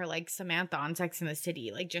writing her like Samantha on Sex and the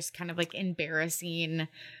City, like just kind of like embarrassing,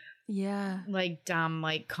 like dumb,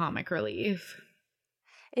 like comic relief.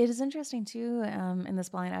 It is interesting too, in this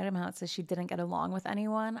blind item how it says she didn't get along with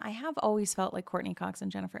anyone. I have always felt like Courtney Cox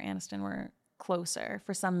and Jennifer Aniston were closer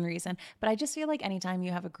for some reason, but I just feel like anytime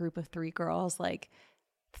you have a group of 3 girls, like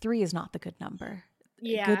 3 is not the good number.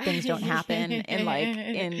 Yeah. Good things don't happen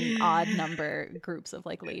in odd number groups of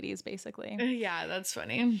like ladies, basically. Yeah, that's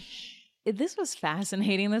funny. This was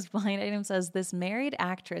fascinating. This blind item says this married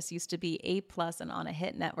actress used to be A+ and on a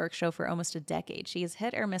hit network show for almost a decade. She is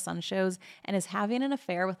hit or miss on shows and is having an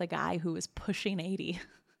affair with a guy who is pushing 80.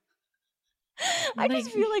 I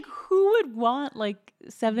just feel like who would want like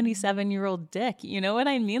 77-year-old dick? You know what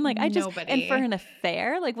I mean? Like Nobody. And for an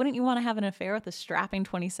affair, like wouldn't you want to have an affair with a strapping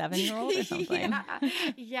 27-year-old or something?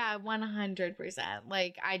 Yeah, 100%.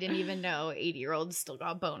 Like I didn't even know 80-year-olds still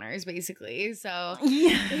got boners, basically. So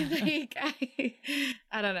like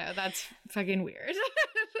I don't know. That's fucking weird.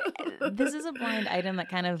 This is a blind item that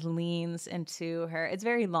kind of leans into her. It's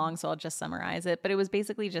very long, so I'll just summarize it. But it was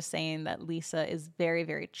basically just saying that Lisa is very,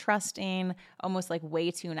 very trusting, almost like way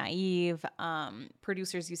too naive.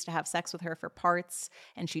 Producers used to have sex with her for parts,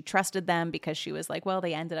 and she trusted them because she was like, well,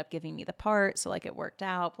 they ended up giving me the part, so like it worked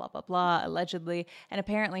out, blah, blah, blah, allegedly. And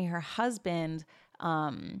apparently her husband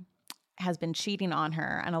has been cheating on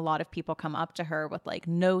her, and a lot of people come up to her with like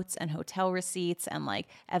notes and hotel receipts and like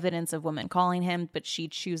evidence of women calling him, but she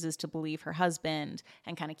chooses to believe her husband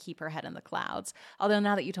and kind of keep her head in the clouds. Although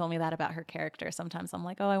now that you told me that about her character, sometimes I'm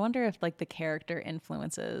like, oh, I wonder if like the character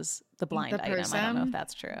influences the blind item. I don't know if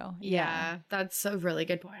that's true. Yeah, that's a really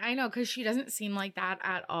good point. I know, because she doesn't seem like that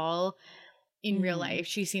at all in real life.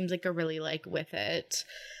 She seems like a really like with it,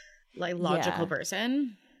 like logical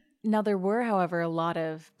person. Now, there were, however, a lot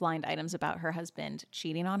of blind items about her husband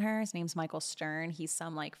cheating on her. His name's Michael Stern. He's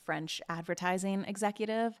some like French advertising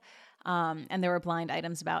executive. And there were blind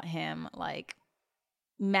items about him like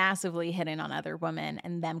massively hitting on other women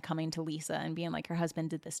and them coming to Lisa and being like, her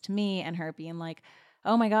husband did this to me, and her being like,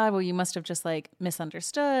 oh my God, well, you must have just like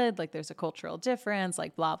misunderstood. Like there's a cultural difference,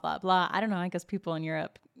 like blah, blah, blah. I don't know. I guess people in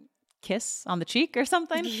Europe kiss on the cheek or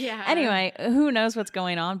something. Yeah. Anyway, who knows what's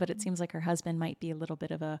going on, but it seems like her husband might be a little bit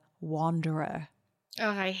of a wanderer. Oh,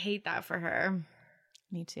 I hate that for her.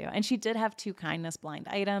 Me too. And she did have 2 kindness blind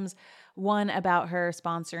items. One about her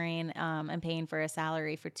sponsoring and paying for a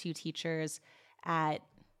salary for 2 teachers at,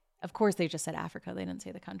 of course, they just said Africa. They didn't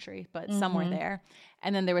say the country, but somewhere there.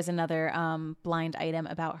 And then there was another blind item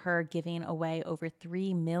about her giving away over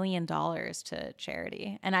 $3 million to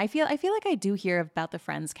charity. And I feel like I do hear about the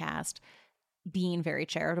Friends cast being very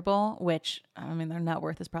charitable, which, I mean, their net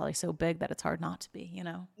worth is probably so big that it's hard not to be, you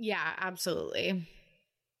know? Yeah, absolutely.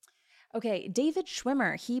 Okay, David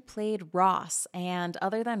Schwimmer, he played Ross. And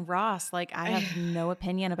other than Ross, like, I have no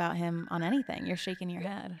opinion about him on anything. You're shaking your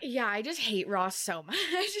head. Yeah, I just hate Ross so much.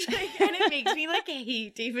 Like, and it makes me, like,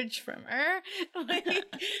 hate David Schwimmer. Like,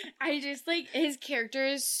 I just, like, his character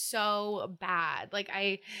is so bad. Like,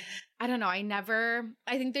 I don't know. I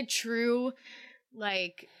think the true,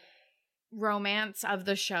 like, romance of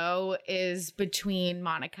the show is between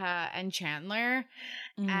Monica and Chandler.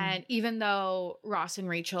 And even though Ross and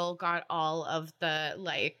Rachel got all of the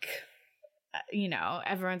like, you know,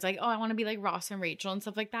 everyone's like, oh, I want to be like Ross and Rachel and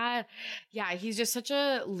stuff like that. Yeah, he's just such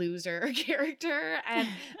a loser character. And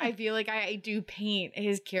I feel like I do paint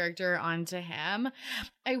his character onto him.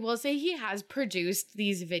 I will say he has produced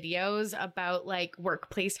these videos about like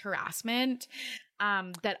workplace harassment.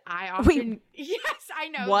 that I often. Wait, yes, I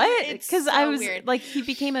know. What? It's Because so I was weird. like, he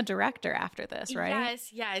became a director after this, right?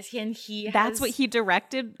 Yes, and he. That's what has- he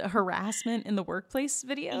directed, harassment in the workplace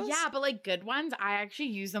videos. Yeah, but like good ones, I actually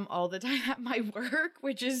use them all the time at my work,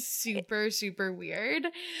 which is super, super weird.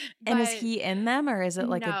 And is But- he in them, or is it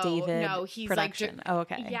like a David No, he's production? like, Oh,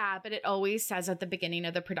 okay. Yeah, but it always says at the beginning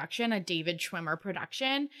of the production, a David Schwimmer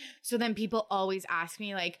production. So then people always ask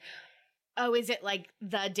me like, oh, is it like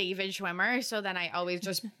the David Schwimmer? So then I always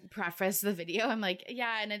just preface the video. I'm like,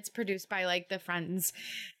 yeah, and it's produced by like the Friends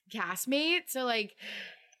castmate. So like,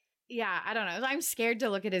 yeah, I don't know. I'm scared to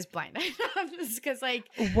look at his blind items because like,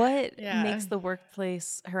 What Yeah. makes the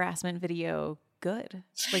workplace harassment video good?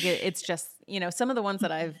 Like it's just, some of the ones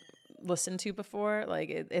that I've listened to before, like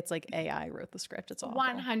it's like AI wrote the script. It's awful.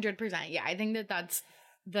 100%. Yeah, I think that's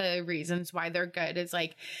the reasons why they're good. Is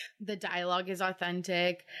like the dialogue is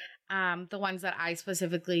authentic. The ones that I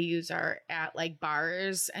specifically use are at like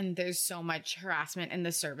bars, and there's so much harassment in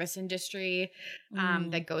the service industry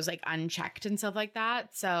that goes like unchecked and stuff like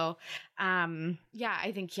that. So yeah,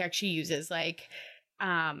 I think he actually uses like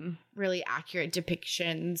really accurate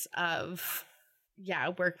depictions of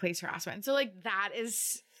workplace harassment. So like that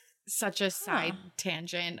is such a side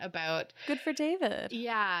tangent about Good for David.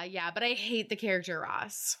 yeah, but I hate the character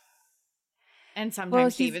Ross. And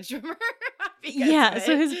sometimes he's- David Schwimmer. Yeah,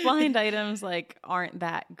 so his blind items like aren't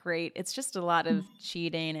that great. It's just a lot of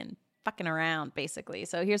cheating and fucking around, basically.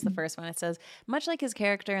 So here's the first one. It says, much like his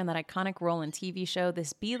character in that iconic role in TV show,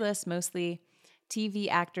 this B-list, mostly TV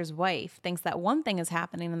actor's wife thinks that one thing is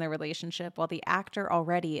happening in their relationship while the actor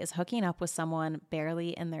already is hooking up with someone barely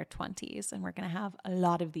in their 20s. And we're going to have a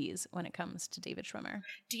lot of these when it comes to David Schwimmer.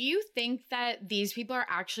 Do you think that these people are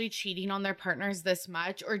actually cheating on their partners this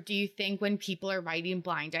much? Or do you think when people are writing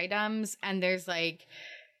blind items and there's like,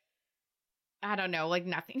 I don't know, like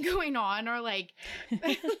nothing going on, or like,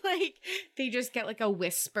 like they just get like a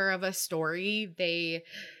whisper of a story, they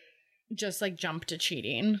just like jump to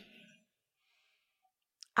cheating?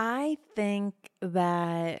 I think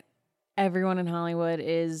that everyone in Hollywood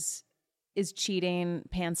is cheating,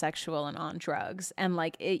 pansexual, and on drugs. And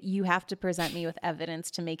like you have to present me with evidence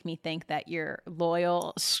to make me think that you're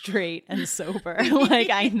loyal, straight, and sober.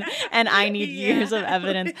 I need years of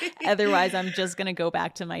evidence. Otherwise, I'm just gonna go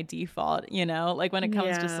back to my default. Like when it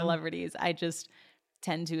comes to celebrities, I just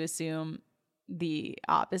tend to assume the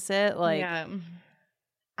opposite. Like. Yeah.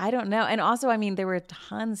 I don't know. And also, I mean, there were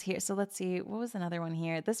tons here. So let's see. What was another one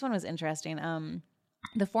here? This one was interesting.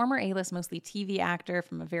 The former A-list, mostly TV actor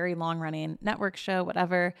from a very long-running network show,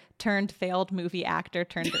 whatever, turned failed movie actor,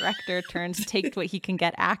 turned director, turned take what he can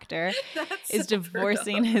get actor, is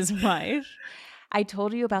divorcing his wife. I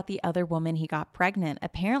told you about the other woman he got pregnant.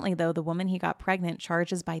 Apparently, though, the woman he got pregnant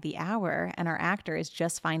charges by the hour, and our actor is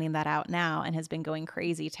just finding that out now and has been going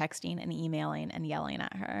crazy, texting and emailing and yelling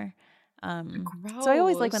at her. So I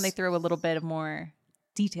always like when they throw a little bit of more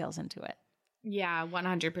details into it. Yeah,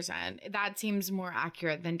 100%. That seems more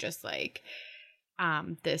accurate than just like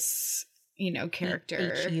this,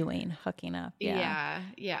 character. H. Ewing hooking up. Yeah.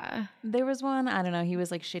 There was one, I don't know, he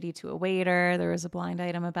was like shitty to a waiter. There was a blind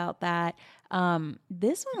item about that.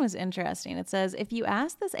 This one was interesting. It says, if you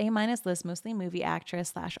ask this A- list, mostly movie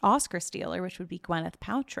actress / Oscar stealer, which would be Gwyneth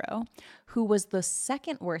Paltrow, who was the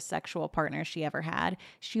second worst sexual partner she ever had,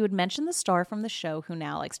 she would mention the star from the show who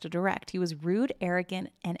now likes to direct. He was rude, arrogant,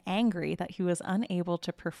 and angry that he was unable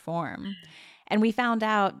to perform. And we found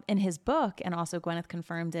out in his book, and also Gwyneth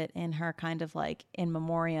confirmed it in her kind of like in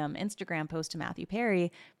memoriam Instagram post to Matthew Perry,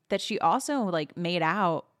 that she also like made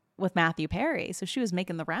out with Matthew Perry. So she was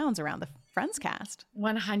making the rounds around the Friends cast.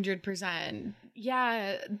 100%.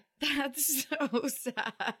 Yeah, that's so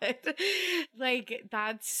sad. Like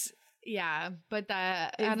that's, yeah, but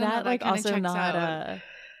that, I Is don't know, that like also checks not out.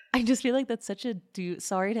 I just feel like that's such a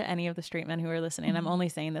sorry to any of the straight men who are listening. I'm only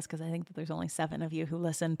saying this because I think that there's only 7 of you who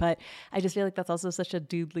listen, but I just feel like that's also such a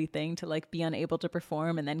dudely thing to like be unable to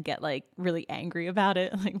perform and then get like really angry about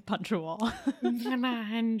it, like punch a wall.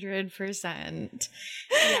 100%.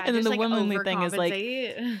 Yeah, And then just, the womanly thing is like,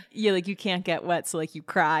 overcompensate. yeah, like you can't get wet, so like you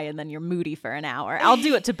cry and then you're moody for an hour. I'll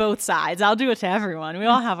do it to both sides. I'll do it to everyone. We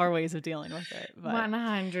all have our ways of dealing with it. But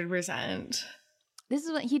 100%. this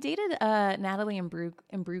is what he dated Natalie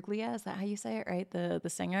Imbruglia. Is that how you say it, right? The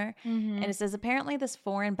singer. And it says apparently this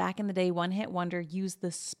foreign back in the day one-hit wonder used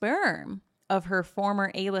the sperm of her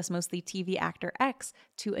former A-list, mostly TV actor ex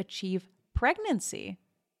to achieve pregnancy.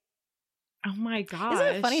 Oh my gosh.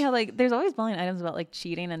 Isn't it funny how like there's always blind items about like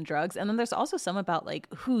cheating and drugs, and then there's also some about like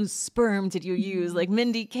whose sperm did you use? Like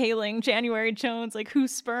Mindy Kaling, January Jones, like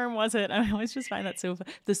whose sperm was it? I always just find that so fun.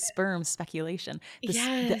 The sperm speculation,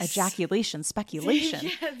 the ejaculation speculation.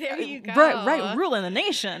 Yeah, there you go. Right, ruling the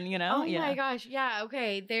nation, you know? Oh my gosh. Yeah,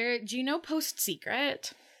 okay. Do you know Post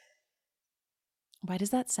Secret? Why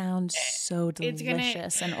does that sound so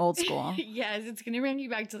delicious and old school? Yes, it's going to bring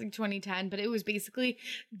you back to like 2010, but it was basically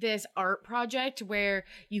this art project where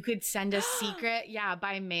you could send a secret,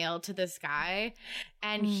 by mail to this guy,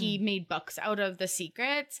 and he made books out of the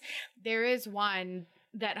secrets. There is one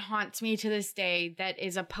that haunts me to this day that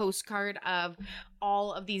is a postcard of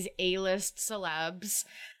all of these A-list celebs,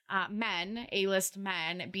 A-list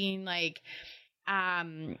men being like,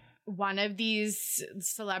 one of these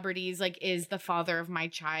celebrities like is the father of my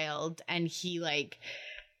child, and he like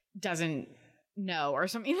doesn't know or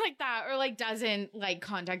something like that, or like doesn't like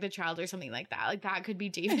contact the child or something like that. Like that could be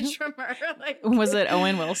David Schwimmer. Like, was it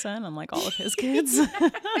Owen Wilson and like all of his kids?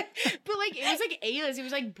 But like it was like A-list. It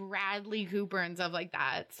was like Bradley Cooper and stuff like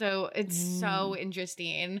that. So it's so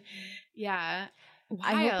interesting. Yeah.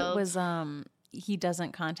 Wild. I hope it was he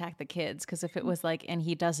doesn't contact the kids, because if it was like and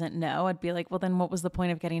he doesn't know, I'd be like, well then what was the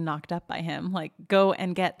point of getting knocked up by him? Like go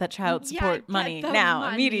and get the child support money now,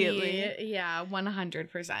 immediately. Yeah,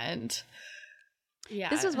 100%. Yeah.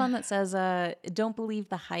 This is one that says don't believe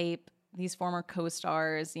the hype. These former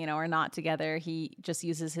co-stars, are not together. He just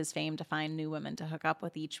uses his fame to find new women to hook up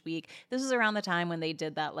with each week. This is around the time when they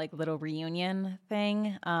did that like little reunion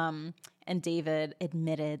thing. And David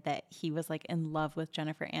admitted that he was like in love with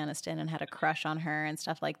Jennifer Aniston and had a crush on her and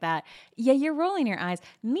stuff like that. Yeah, you're rolling your eyes.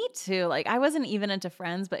 Me too. Like I wasn't even into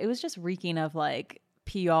Friends, but it was just reeking of like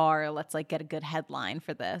PR. Let's like get a good headline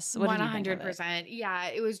for this. What 100%. Yeah,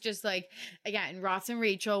 it was just like, again, Ross and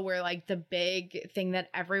Rachel were like the big thing that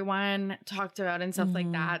everyone talked about and stuff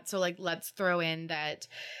like that. So like, let's throw in that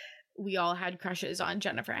we all had crushes on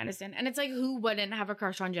Jennifer Aniston, and it's like, who wouldn't have a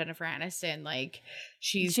crush on Jennifer Aniston? Like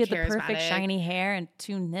she had the perfect shiny hair and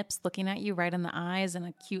two nips looking at you right in the eyes and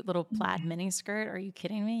a cute little plaid mini skirt. Are you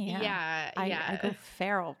kidding me? I go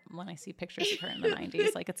feral when I see pictures of her in the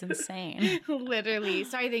 90s. Like it's insane. Literally.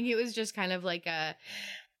 So I think it was just kind of like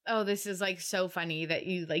oh, this is like so funny that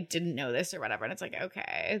you like didn't know this or whatever. And it's like,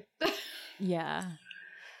 okay. Yeah.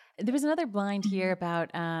 There was another blind here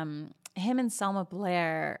about him and Selma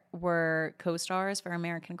Blair were co-stars for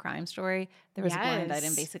American Crime Story. There was a blind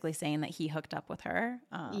item basically saying that he hooked up with her.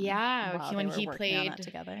 When he played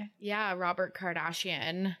together. Yeah, Robert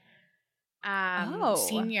Kardashian,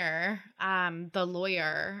 Senior, the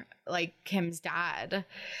lawyer, like Kim's dad.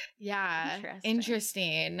 Yeah,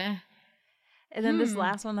 interesting. And then this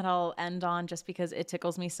last one that I'll end on just because it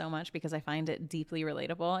tickles me so much because I find it deeply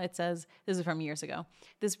relatable. It says, this is from years ago.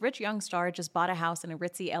 This rich young star just bought a house in a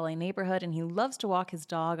ritzy LA neighborhood and he loves to walk his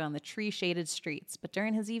dog on the tree-shaded streets. But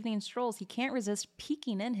during his evening strolls, he can't resist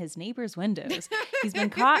peeking in his neighbor's windows. He's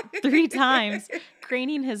been caught 3 times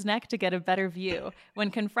craning his neck to get a better view.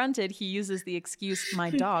 When confronted, he uses the excuse, my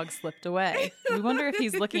dog slipped away. We wonder if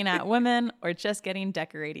he's looking at women or just getting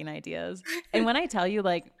decorating ideas. And when I tell you,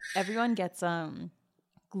 like, everyone gets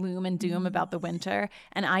gloom and doom about the winter,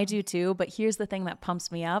 and I do too, but here's the thing that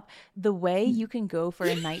pumps me up. The way you can go for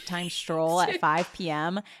a nighttime stroll at 5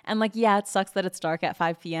 p.m. and like, yeah, it sucks that it's dark at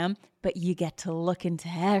 5 p.m., but you get to look into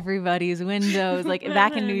everybody's windows. Like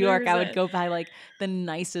back in New York, I would go by like the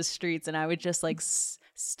nicest streets and I would just like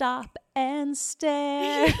stop and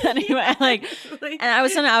stare. Anyway, and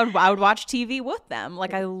I would watch TV with them.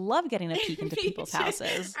 Like I love getting a peek into people's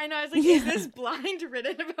houses. I know. I was like, is this blind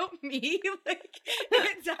written about me? Like,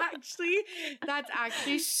 that's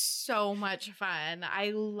actually so much fun.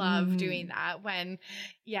 I love doing that when,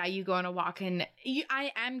 you go on a walk and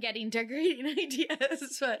I am getting decorating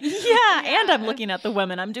ideas. But, and I'm looking at the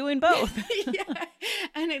women. I'm doing both.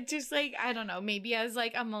 And it's just like, I don't know, maybe as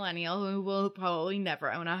like a millennial who will probably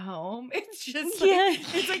never own a home, it's just like,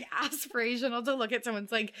 it's like aspirational to look at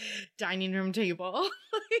someone's like dining room table.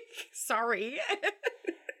 Like, sorry.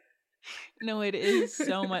 No, it is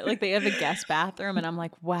so much. Like they have a guest bathroom and I'm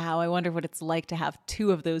like, wow, I wonder what it's like to have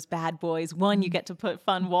 2 of those bad boys. One, you get to put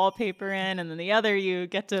fun wallpaper in, and then the other, you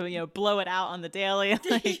get to, blow it out on the daily.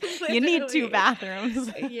 Like, you need 2 bathrooms.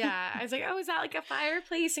 I was like, oh, is that like a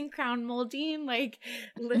fireplace and crown molding? Like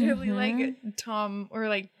literally like Tom, or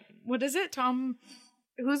like, what is it? Tom.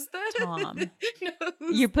 Who's the Tom?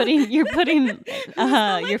 You're putting your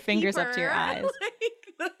fingers up to your eyes.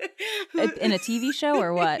 In a TV show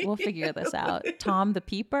or what? We'll figure this out. Tom the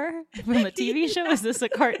Peeper from a TV show? Is this a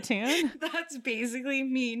cartoon? That's basically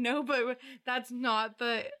me. No, but that's not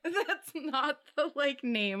the like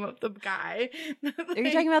name of the guy. Are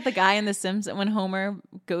you talking about the guy in The Simpsons when Homer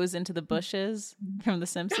goes into the bushes from The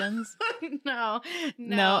Simpsons? No. Okay.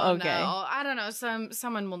 No. I don't know.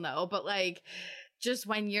 Someone will know, but like just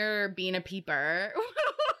when you're being a peeper.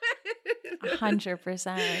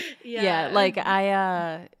 100%. Yeah. Like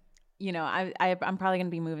I'm probably going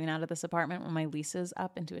to be moving out of this apartment when my lease is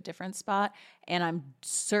up into a different spot. And I'm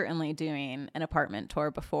certainly doing an apartment tour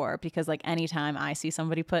before, because like anytime I see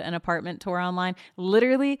somebody put an apartment tour online,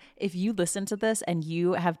 literally, if you listen to this and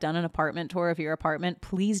you have done an apartment tour of your apartment,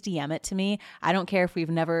 please DM it to me. I don't care if we've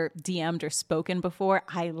never DM'd or spoken before.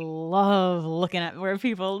 I love looking at where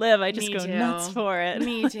people live. I just go nuts for it.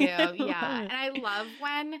 Me too. Yeah. And I love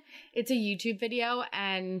when it's a YouTube video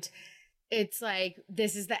and it's like,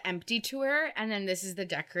 this is the empty tour and then this is the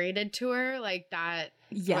decorated tour. Like that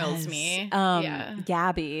thrills me.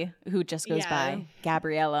 Gabby, who just goes by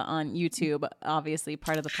Gabriella on YouTube, obviously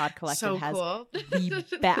part of the Pod Collective, has cool.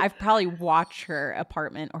 I've probably watched her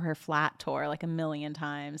apartment or her flat tour like a million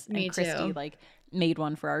times. Me and Christy too. like made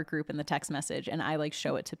one for our group in the text message, and I like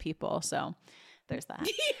show it to people. So there's that.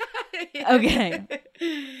 Okay.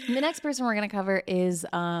 The next person we're going to cover is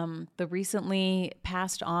the recently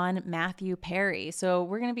passed on Matthew Perry. So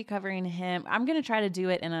we're going to be covering him. I'm going to try to do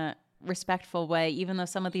it in a respectful way, even though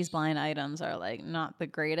some of these blind items are like not the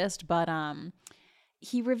greatest. But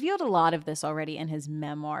he revealed a lot of this already in his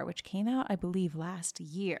memoir, which came out, I believe, last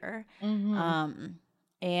year. Mm-hmm.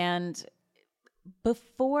 And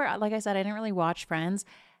before, like I said, I didn't really watch Friends.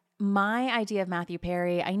 My idea of Matthew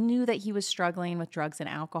Perry, I knew that he was struggling with drugs and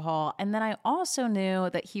alcohol. And then I also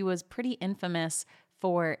knew that he was pretty infamous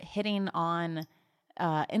for hitting on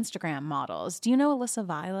Instagram models. Do you know Alyssa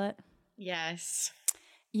Violet? Yes.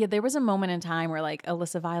 Yeah, there was a moment in time where like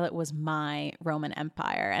Alyssa Violet was my Roman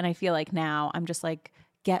Empire. And I feel like now I'm just like,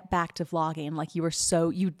 get back to vlogging. Like you were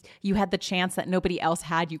you had the chance that nobody else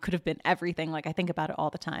had. You could have been everything. Like I think about it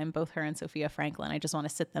all the time, both her and Sophia Franklin. I just want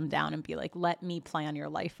to sit them down and be like, let me plan your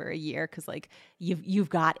life for a year. Cause like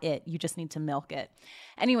you've got it. You just need to milk it.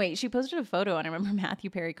 Anyway, she posted a photo and I remember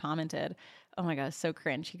Matthew Perry commented, oh my God, so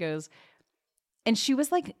cringe. He goes, and she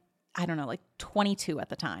was like, I don't know, like 22 at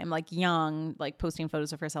the time, like young, like posting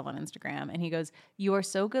photos of herself on Instagram. And he goes, you are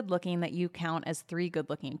so good looking that you count as 3 good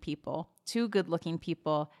looking people. 2 good looking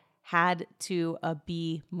people had to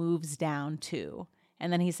be moves down too.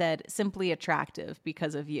 And then he said, simply attractive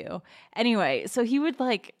because of you. Anyway, so he would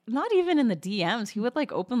like, not even in the DMs, he would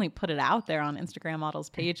like openly put it out there on Instagram models'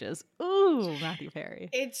 pages. Ooh, Matthew Perry.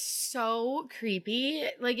 It's so creepy.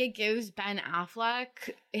 Like it gives Ben Affleck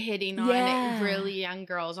hitting on really young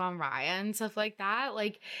girls on Raya and stuff like that.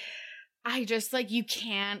 Like I just like, you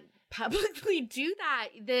can't publicly do that.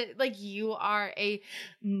 Like you are a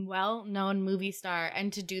well-known movie star,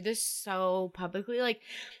 and to do this so publicly, like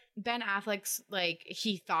Ben Affleck's like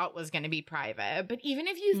he thought was going to be private, but even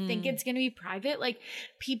if you think it's going to be private, like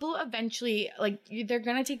people eventually like they're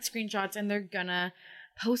going to take screenshots and they're going to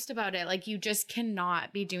post about it. Like you just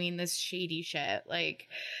cannot be doing this shady shit. Like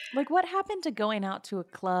what happened to going out to a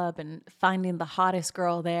club and finding the hottest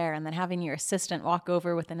girl there and then having your assistant walk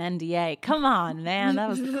over with an NDA? Come on, man. That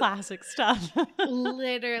was classic stuff.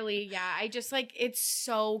 Literally. Yeah. I just like, it's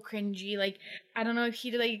so cringy. Like, I don't know if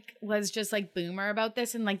he like was just like boomer about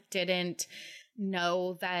this and like didn't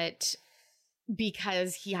know that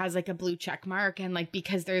because he has like a blue check mark and like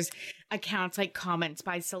because there's accounts like comments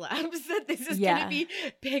by celebs that this is gonna be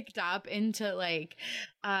picked up into like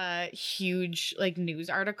a huge like news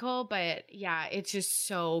article. But yeah, it's just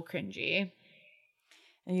so cringy.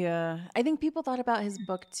 Yeah, I think people thought about his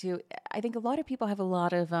book too. I think a lot of people have a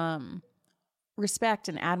lot of respect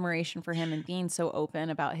and admiration for him and being so open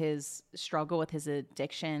about his struggle with his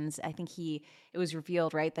addictions. I think it was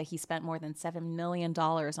revealed, right, that he spent more than $7 million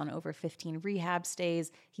on over 15 rehab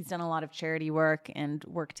stays. He's done a lot of charity work and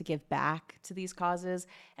work to give back to these causes.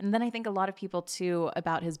 And then I think a lot of people too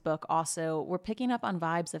about his book also were picking up on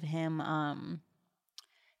vibes of him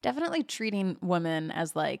definitely treating women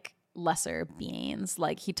as like lesser beings.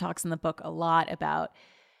 Like he talks in the book a lot about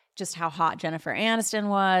just how hot Jennifer Aniston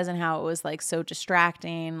was and how it was like so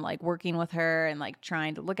distracting, like working with her and like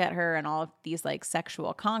trying to look at her and all of these like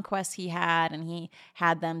sexual conquests he had. And he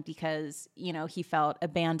had them because, you know, he felt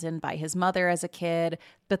abandoned by his mother as a kid.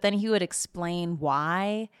 But then he would explain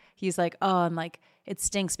why. He's like, oh, and like, it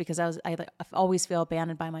stinks because I always feel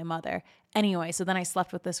abandoned by my mother. Anyway, so then I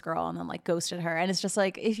slept with this girl and then like ghosted her. And it's just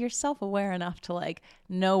like, if you're self-aware enough to like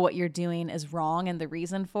know what you're doing is wrong and the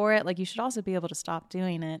reason for it, like you should also be able to stop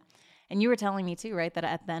doing it. And you were telling me too, right, that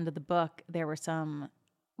at the end of the book there were some,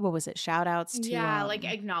 what was it, shout outs to like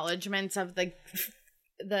acknowledgments of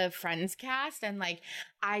the Friends cast, and like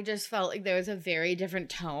I just felt like there was a very different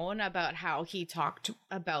tone about how he talked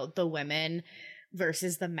about the women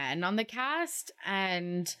versus the men on the cast.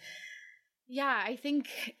 And yeah, I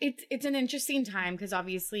think it's an interesting time because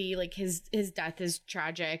obviously like his death is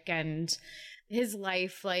tragic, and his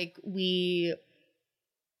life, like it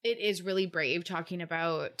is really brave talking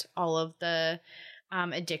about all of the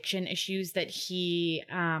addiction issues that he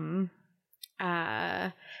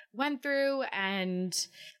went through, and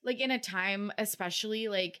like in a time especially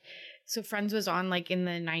like, so Friends was on like in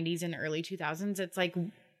the 90s and early 2000s. It's like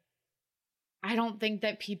I don't think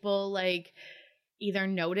that people like either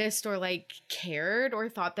noticed or like cared or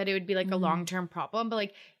thought that it would be like a long-term problem. But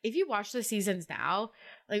like if you watch the seasons now,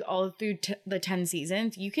 like all through the 10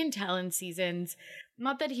 seasons, you can tell in seasons,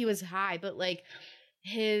 not that he was high, but like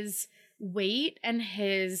his weight and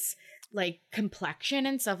his like complexion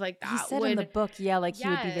and stuff like that. He said in the book, like he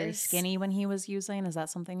would be very skinny when he was using. Is that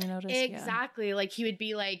something you noticed? Exactly. Yeah. Like he would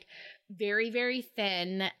be like very, very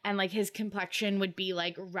thin, and like his complexion would be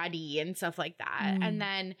like ruddy and stuff like that. And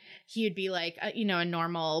then he would be like, a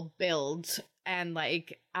normal build, and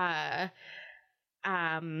like,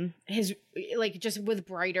 his like just with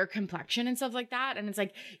brighter complexion and stuff like that. And it's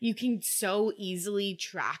like you can so easily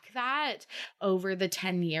track that over the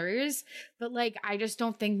 10 years, but like I just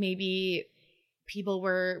don't think maybe people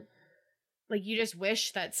were like, you just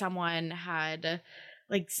wish that someone had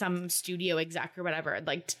like some studio exec or whatever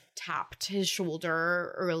like tapped his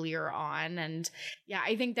shoulder earlier on. And yeah,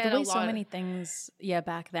 I think that so many things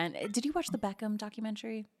back then. Did you watch the Beckham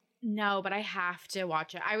documentary? No, but I have to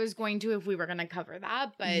watch it. I was going to if we were going to cover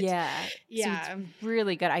that, but yeah. So it's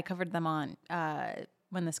really good. I covered them on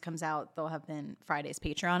when this comes out, they'll have been Friday's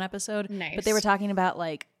Patreon episode. Nice. But they were talking about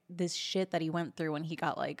like this shit that he went through when he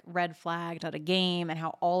got like red flagged at a game, and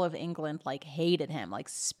how all of England like hated him, like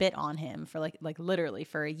spit on him for like literally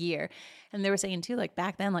for a year. And they were saying too, like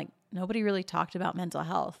back then, like nobody really talked about mental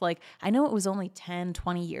health. Like I know it was only 10,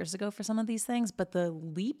 20 years ago for some of these things, but the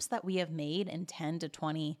leaps that we have made in 10 to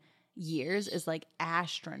 20 years is like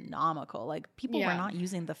astronomical. Like people were not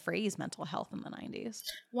using the phrase mental health in the 90s.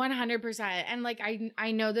 100%. And like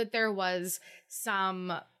I know that there was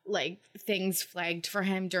some like things flagged for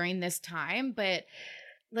him during this time, but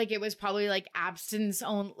like it was probably like abstinence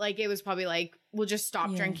on, like it was probably like we'll just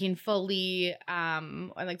stop drinking fully,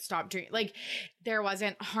 or like stop drinking. Like there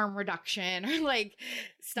wasn't harm reduction or like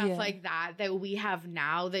stuff like that we have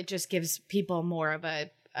now that just gives people more of a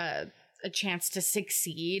chance to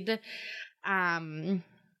succeed. And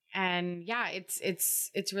yeah,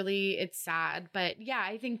 it's really sad, but yeah,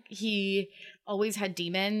 I think he always had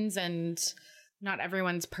demons, and not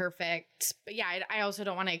everyone's perfect. But yeah, I also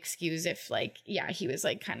don't want to excuse if like, he was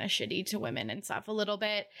like kind of shitty to women and stuff a little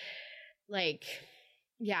bit. Like,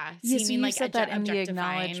 seeming so you like said that in the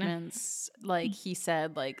acknowledgements, like he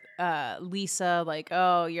said like, Lisa, like,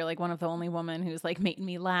 oh, you're like one of the only women who's like making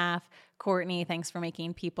me laugh. Courtney, thanks for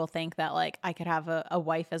making people think that like I could have a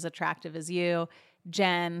wife as attractive as you.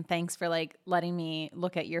 Jen, thanks for like letting me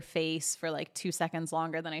look at your face for like 2 seconds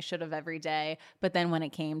longer than I should have every day. But then when it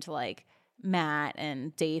came to like Matt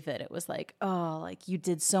and David, it was like, oh, like you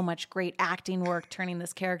did so much great acting work turning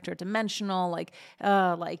this character dimensional. Like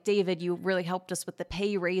David, you really helped us with the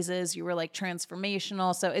pay raises. You were like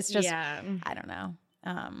transformational. So it's just, I don't know.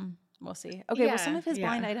 We'll see. Okay, well, some of his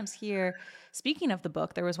blind items here. Speaking of the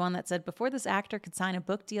book, there was one that said before this actor could sign a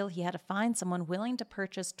book deal, he had to find someone willing to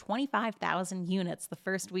purchase 25,000 units the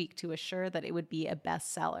first week to assure that it would be a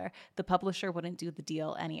bestseller. The publisher wouldn't do the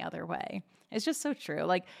deal any other way. It's just so true.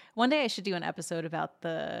 Like one day I should do an episode about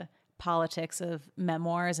the politics of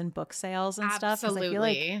memoirs and book sales and stuff. Absolutely. I feel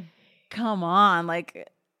like, come on, like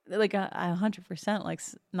 100%, like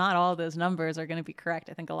not all of those numbers are going to be correct.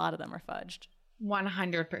 I think a lot of them are fudged.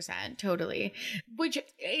 100%, totally. Which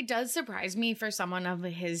it does surprise me for someone of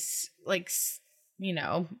his like, status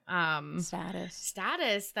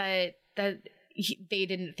that they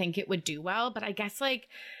didn't think it would do well. But I guess like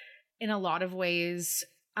in a lot of ways,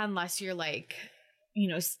 unless you're like,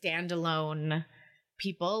 standalone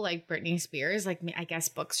people like Britney Spears, like I guess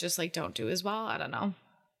books just like don't do as well. I don't know.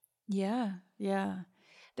 Yeah.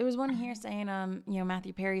 There was one here saying,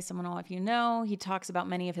 Matthew Perry, someone all of you know, he talks about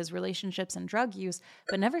many of his relationships and drug use,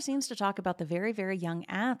 but never seems to talk about the very, very young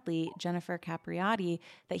athlete, Jennifer Capriati,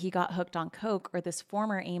 that he got hooked on coke, or this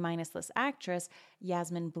former A-list actress,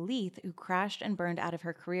 Yasmin Bleeth, who crashed and burned out of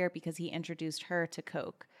her career because he introduced her to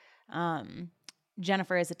coke.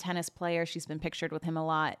 Jennifer is a tennis player. She's been pictured with him a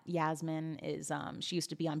lot. Yasmin is, she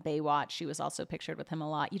used to be on Baywatch. She was also pictured with him a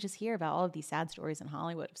lot. You just hear about all of these sad stories in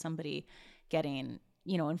Hollywood of somebody getting,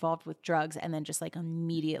 you know, involved with drugs and then just like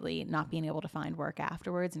immediately not being able to find work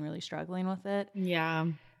afterwards and really struggling with it. Yeah,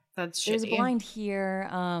 that's shitty. There's a blind here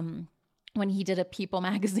when he did a People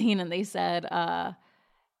magazine and they said,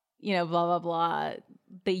 you know, blah, blah, blah.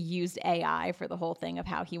 They used AI for the whole thing of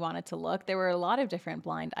how he wanted to look. There were a lot of different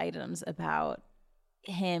blind items about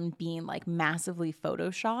him being like massively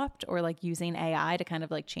photoshopped or like using AI to kind of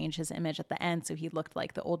like change his image at the end so he looked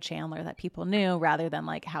like the old Chandler that people knew rather than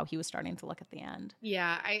like how he was starting to look at the end.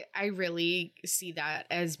 Yeah, I really see that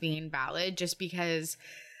as being valid just because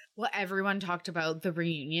everyone talked about the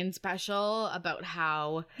reunion special about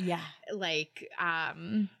how like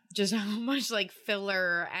just how much like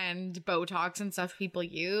filler and Botox and stuff people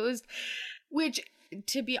used, which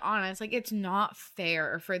to be honest, like it's not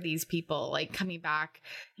fair for these people like coming back,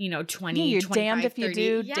 you know, 20, you're 25, damned if 30. you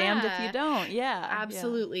do, Yeah, damned if you don't. Yeah.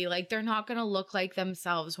 absolutely. Like they're not going to look like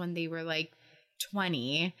themselves when they were like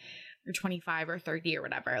 20 or 25 or 30 or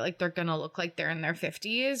whatever. Like they're going to look like they're in their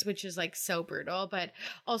 50s, which is like so brutal. But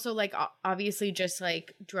also like obviously just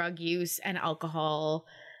like drug use and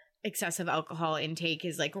excessive alcohol intake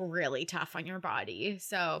is like really tough on your body.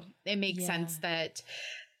 So it makes sense that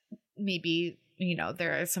maybe, you know,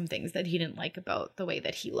 there are some things that he didn't like about the way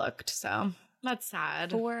that he looked. So that's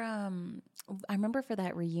sad. For I remember for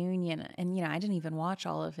that reunion, and you know, I didn't even watch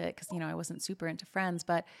all of it because, you know, I wasn't super into Friends,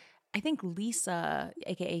 but I think Lisa,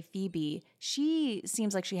 aka Phoebe, she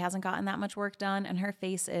seems like she hasn't gotten that much work done, and her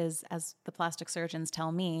face is, as the plastic surgeons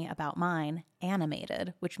tell me about mine,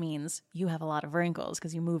 animated, which means you have a lot of wrinkles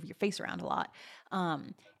because you move your face around a lot.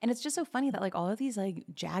 And it's just so funny that like all of these like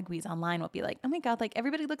jagwees online will be like, oh my God, like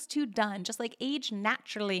everybody looks too done, just like age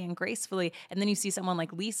naturally and gracefully. And then you see someone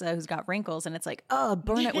like Lisa who's got wrinkles and it's like, oh,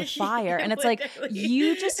 burn it with fire. And it's like,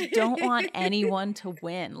 you just don't want anyone to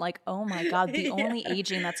win. Like, oh my God, the only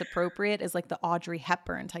aging that's appropriate is like the Audrey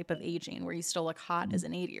Hepburn type of aging where you still look hot as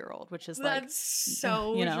an 80-year-old, which is like, that's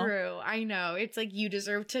so you know? true. I know. It's like you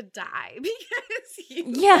deserve to die because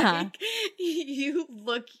you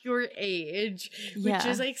look your age, which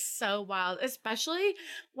is like so wild, especially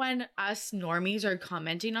when us normies are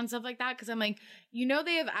commenting on stuff like that. Cause I'm like, you know,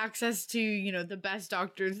 they have access to, you know, the best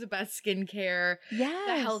doctors, the best skincare,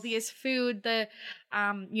 the healthiest food, the,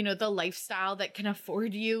 you know, the lifestyle that can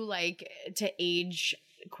afford you like to age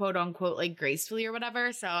quote unquote like gracefully or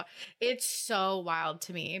whatever. So it's so wild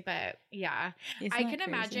to me. But yeah, I can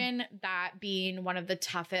imagine that being one of the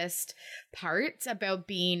toughest parts about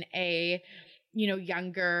being a, you know,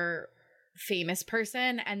 younger famous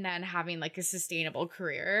person and then having like a sustainable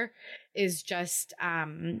career is just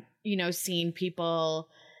you know, seeing people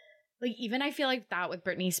like, even I feel like that with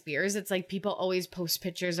Britney Spears, it's like people always post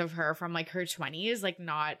pictures of her from like her 20s, like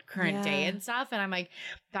not current day and stuff, and I'm like,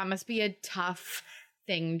 that must be a tough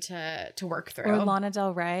thing to work through. Or Lana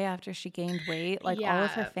Del Rey after she gained weight, like all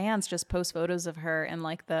of her fans just post photos of her in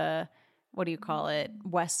like the, what do you call it,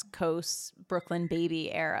 West Coast Brooklyn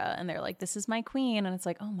baby era, and they're like, this is my queen, and it's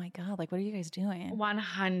like, oh my God, like what are you guys doing?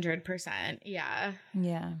 100%. Yeah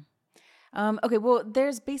Okay, well,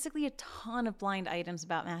 there's basically a ton of blind items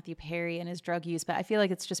about Matthew Perry and his drug use, but I feel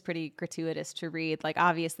like it's just pretty gratuitous to read. Like,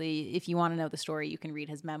 obviously, if you want to know the story, you can read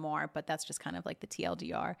his memoir, but that's just kind of like the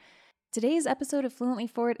TLDR. Today's episode of Fluently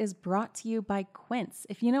For It is brought to you by Quince.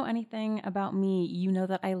 If you know anything about me, you know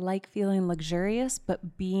that I like feeling luxurious,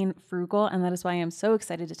 but being frugal, and that is why I'm so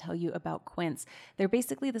excited to tell you about Quince. They're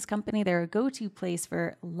basically this company. They're a go-to place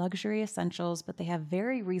for luxury essentials, but they have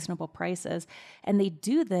very reasonable prices, and they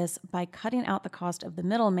do this by cutting out the cost of the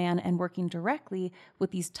middleman and working directly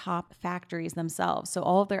with these top factories themselves. So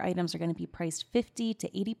all of their items are going to be priced 50 to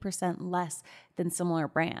 80% less than similar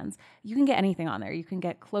brands. You can get anything on there. You can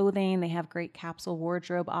get clothing. They have great capsule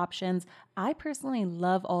wardrobe options. I personally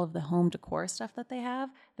love all of the home decor stuff that they have.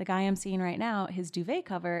 The guy I'm seeing right now, his duvet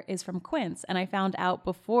cover is from Quince, and I found out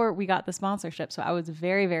before we got the sponsorship, so I was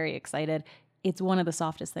very, very excited. It's one of the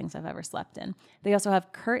softest things I've ever slept in. They also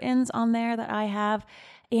have curtains on there that I have.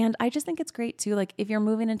 And I just think it's great too. Like if you're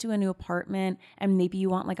moving into a new apartment and maybe you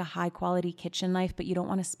want like a high quality kitchen knife, but you don't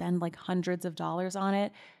want to spend like hundreds of dollars on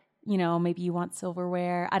it, you know, maybe you want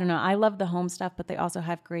silverware. I don't know. I love the home stuff, but they also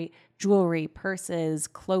have great jewelry, purses,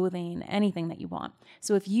 clothing, anything that you want.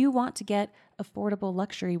 So if you want to get affordable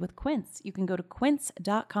luxury with Quince, you can go to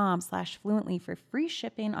quince.com/fluently for free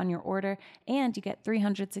shipping on your order, and you get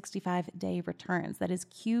 365-day returns. That is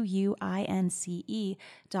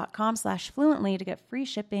QUINCE.com/fluently to get free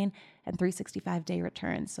shipping and 365-day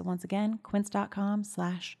returns. So once again,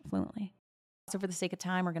 quince.com/fluently. So for the sake of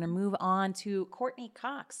time, we're going to move on to Courtney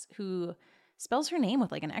Cox, who spells her name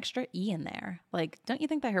with like an extra E in there. Like, don't you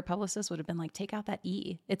think that her publicist would have been like, take out that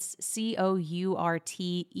E? It's Courteney.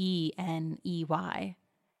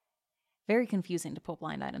 Very confusing to pull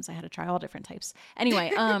blind items. I had to try all different types.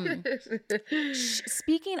 Anyway,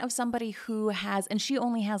 speaking of somebody who has, and she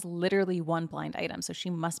only has literally one blind item, so she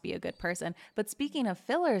must be a good person. But speaking of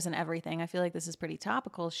fillers and everything, I feel like this is pretty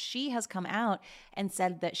topical. She has come out and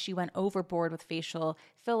said that she went overboard with facial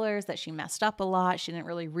fillers, that she messed up a lot. She didn't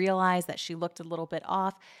really realize that she looked a little bit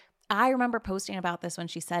off. I remember posting about this when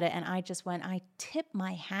she said it, and I just went, I tip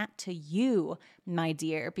my hat to you, my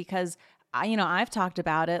dear, because I've talked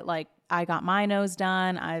about it. Like, I got my nose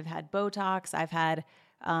done. I've had Botox. I've had,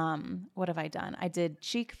 what have I done? I did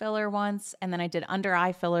cheek filler once, and then I did under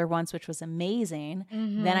eye filler once, which was amazing.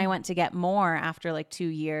 Mm-hmm. Then I went to get more after like 2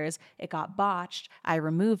 years. It got botched. I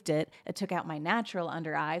removed it. It took out my natural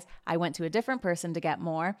under eyes. I went to a different person to get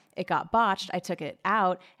more. It got botched. I took it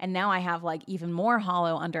out, and now I have like even more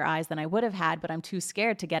hollow under eyes than I would have had, but I'm too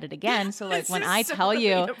scared to get it again. So like when I tell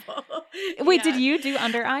you, wait, did you do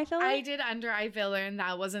under eye filler? I did under eye filler, and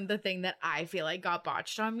that wasn't the thing that I feel like got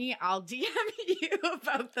botched on me. I'll DM you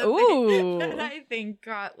about the thing that I think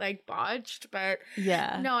got like botched, but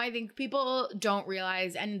yeah, no, I think people don't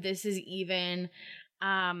realize, and this is even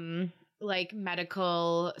like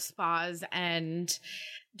medical spas and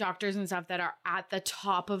doctors and stuff that are at the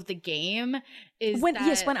top of the game is when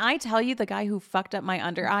I tell you the guy who fucked up my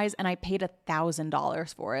under eyes and I paid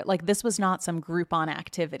 $1,000 for it, like this was not some Groupon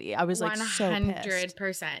activity. I was like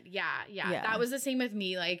 100%. Yeah. That was the same with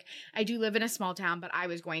me. Like, I do live in a small town, but I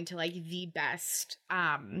was going to like the best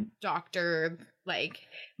doctor, like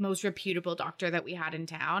most reputable doctor that we had in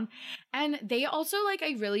town. And they also like,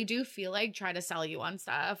 I really do feel like try to sell you on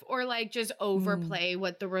stuff or like just overplay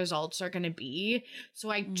what the results are going to be. So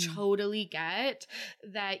I totally get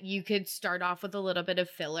that you could start off with a little bit of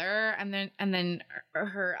filler and then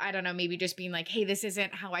her, I don't know, maybe just being like, hey, this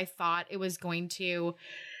isn't how I thought it was going to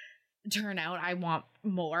turn out. I want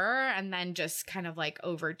more, and then just kind of like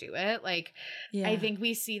overdo it. Like, I think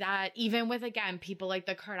we see that even with, again, people like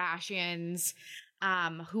the Kardashians,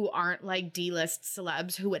 who aren't like D-list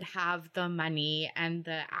celebs who would have the money and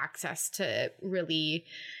the access to really,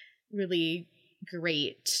 really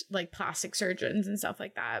great like plastic surgeons and stuff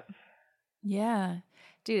like that. Yeah.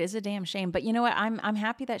 Dude, it's a damn shame. But you know what? I'm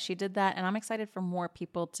happy that she did that, and I'm excited for more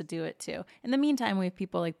people to do it too. In the meantime, we have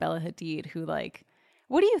people like Bella Hadid who like,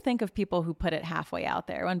 what do you think of people who put it halfway out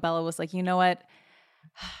there when Bella was like, you know what?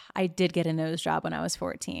 I did get a nose job when I was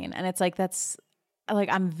 14. And it's like, that's like,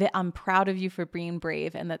 I'm proud of you for being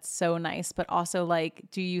brave, and that's so nice. But also like,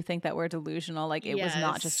 do you think that we're delusional? Like it was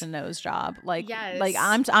not just a nose job. Like, like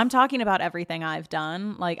I'm talking about everything I've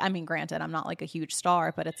done. Like, I mean, granted, I'm not like a huge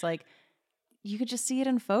star, but it's like, you could just see it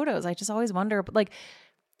in photos. I just always wonder, like,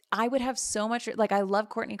 I would have so much, like, I love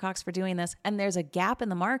Courtney Cox for doing this, and there's a gap in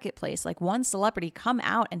the marketplace. Like, one celebrity, come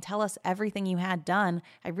out and tell us everything you had done.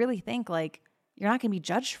 I really think, like, you're not going to be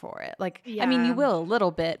judged for it. Like, I mean, you will a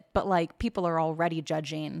little bit, but, like, people are already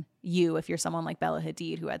judging you if you're someone like Bella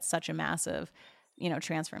Hadid who had such a massive, you know,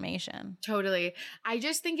 transformation. Totally. I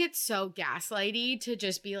just think it's so gaslighty to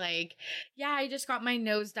just be like, yeah, I just got my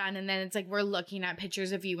nose done. And then it's like, we're looking at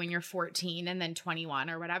pictures of you when you're 14 and then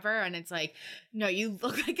 21 or whatever. And it's like, no, you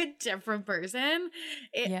look like a different person.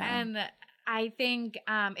 And I think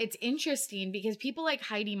it's interesting because people like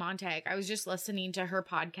Heidi Montag, I was just listening to her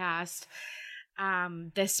podcast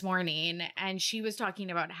this morning, and she was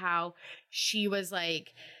talking about how she was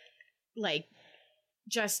like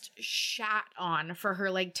just shat on for her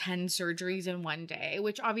like 10 surgeries in one day,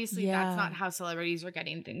 which obviously that's not how celebrities are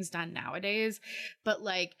getting things done nowadays. But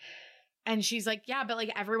like, and she's like, yeah, but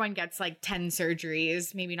like everyone gets like 10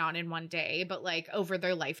 surgeries, maybe not in one day, but like over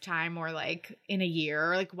their lifetime or like in a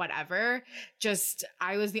year or like whatever. Just,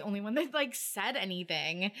 I was the only one that like said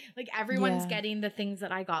anything. Like everyone's getting the things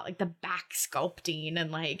that I got, like the back sculpting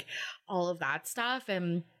and like all of that stuff.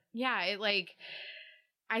 And yeah, it like,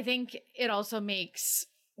 I think it also makes,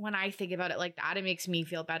 when I think about it like that, it makes me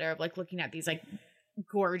feel better of like looking at these like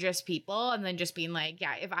gorgeous people and then just being like,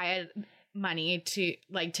 yeah, if I had money to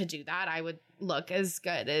like to do that, I would look as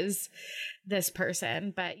good as this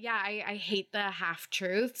person. But yeah, I hate the half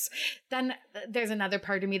truths. Then there's another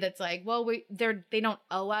part of me that's like, well, they don't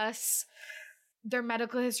owe us their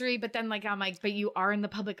medical history, but then like I'm like, but you are in the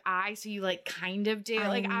public eye, so you like kind of do.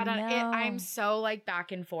 Like I don't. I'm so like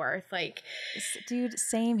back and forth. Like, dude,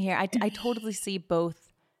 same here. I totally see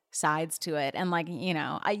both sides to it. And like, you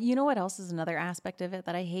know what else is another aspect of it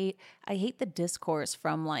that I hate? I hate the discourse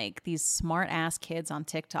from like these smart ass kids on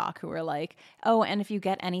TikTok who are like, oh, and if you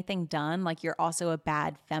get anything done, like you're also a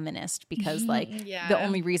bad feminist because like the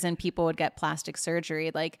only reason people would get plastic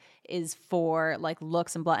surgery like is for like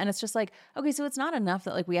looks and blah. And it's just like, okay, so it's not enough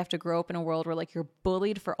that like we have to grow up in a world where like you're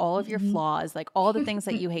bullied for all of your flaws, like all the things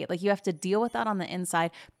that you hate, like you have to deal with that on the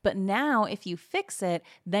inside. But now if you fix it,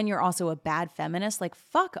 then you're also a bad feminist. Like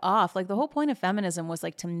fuck off. Like the whole point of feminism was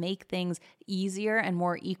like to make things easier and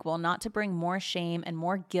more equal, not to bring more shame and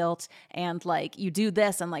more guilt and like you do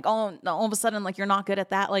this and like all of a sudden like you're not good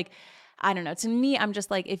at that. Like I don't know. To me, I'm just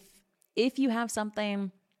like if you have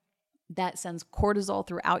something that sends cortisol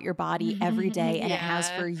throughout your body every day and it has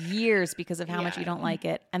for years because of how much you don't like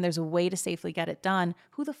it, and there's a way to safely get it done,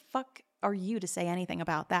 who the fuck are you to say anything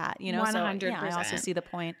about that? You know, 100%. So yeah, I also see the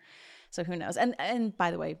point. So who knows? And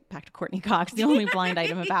by the way, back to Courtney Cox, the only blind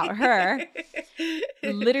item about her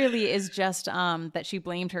literally is just that she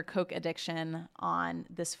blamed her coke addiction on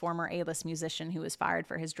this former A-list musician who was fired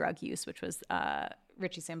for his drug use, which was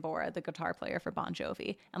Richie Sambora, the guitar player for Bon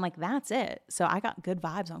Jovi. And like, that's it. So I got good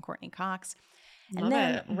vibes on Courtney Cox. And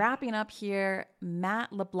then wrapping up here,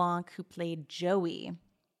 Matt LeBlanc, who played Joey.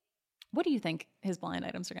 What do you think his blind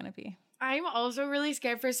items are going to be? I'm also really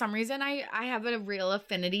scared for some reason. I have a real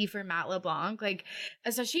affinity for Matt LeBlanc, like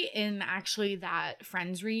especially in actually that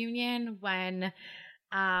Friends reunion when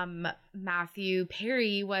Matthew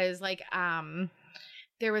Perry was like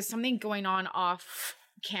there was something going on off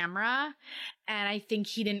camera and I think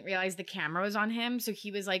he didn't realize the camera was on him, so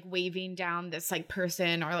he was like waving down this like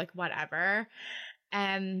person or like whatever,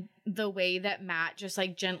 and the way that Matt just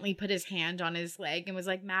like gently put his hand on his leg and was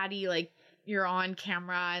like, Maddie, like you're on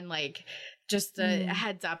camera, and like just a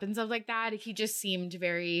heads up and stuff like that. He just seemed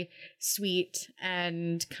very sweet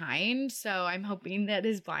and kind. So I'm hoping that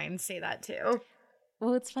his blinds say that too.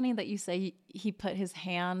 Well, it's funny that you say he put his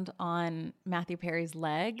hand on Matthew Perry's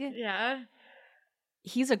leg. Yeah.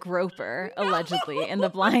 He's a groper, allegedly, in the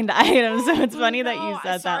blind item. So it's funny that you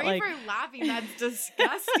said that. Sorry for laughing. That's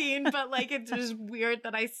disgusting. But like, it's just weird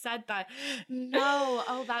that I said that. No.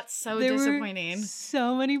 Oh, that's so disappointing. Were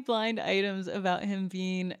so many blind items about him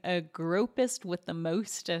being a gropist with the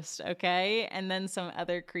mostest. Okay. And then some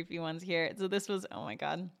other creepy ones here. So this was, oh my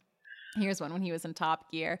God. Here's one when he was in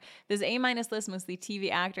Top Gear. This A- list, mostly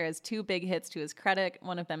TV actor, has 2 big hits to his credit.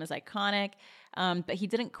 One of them is iconic. But he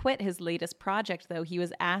didn't quit his latest project, though. He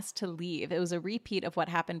was asked to leave. It was a repeat of what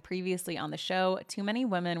happened previously on the show. Too many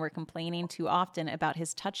women were complaining too often about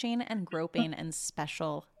his touching and groping and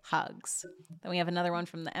special hugs. Then we have another one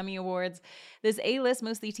from the Emmy Awards. This A-list,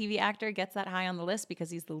 mostly TV actor, gets that high on the list because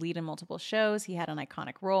he's the lead in multiple shows. He had an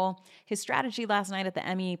iconic role. His strategy last night at the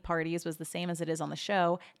Emmy parties was the same as it is on the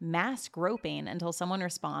show: mass groping until someone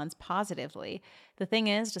responds positively. The thing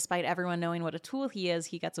is, despite everyone knowing what a tool he is,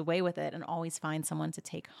 he gets away with it and always finds someone to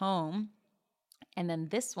take home. And then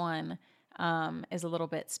this one is a little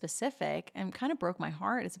bit specific and kind of broke my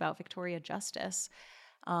heart. It's about Victoria Justice.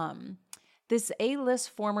 This A-list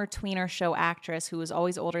former tweener show actress who was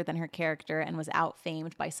always older than her character and was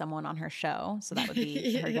out-famed by someone on her show. So that would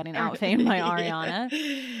be her getting out-famed by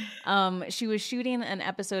Ariana. She was shooting an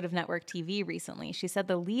episode of network TV recently. She said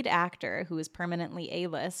the lead actor, who is permanently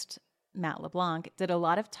A-list, Matt LeBlanc, did a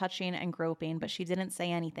lot of touching and groping, but she didn't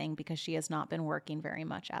say anything because she has not been working very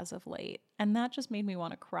much as of late. And that just made me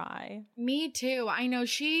want to cry. Me too. I know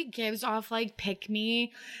she gives off like pick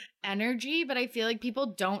me energy, but I feel like people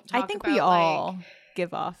don't talk about, I think we all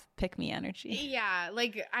give off pick me energy. Yeah,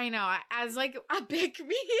 like I know as like a pick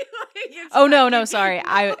me. Like, oh no, sorry.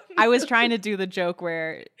 I was trying to do the joke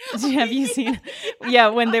where have you seen? Yeah,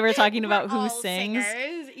 when they were talking about who sings.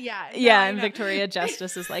 Singers. Yeah, no, yeah, and Victoria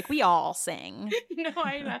Justice is like, we all sing. No,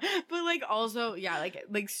 I know, but like also, yeah,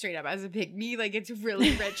 like straight up as a pick me, like it's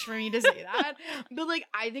really rich for me to say that. But like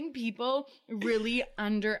I think people really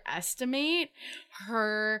underestimate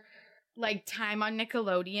her like time on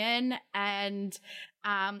Nickelodeon, and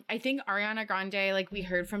I think Ariana Grande, like we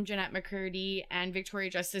heard from Jeanette McCurdy and Victoria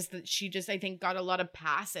Justice, that she just I think got a lot of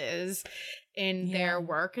passes in their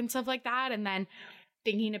work and stuff like that. And then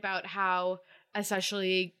thinking about how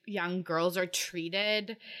especially young girls are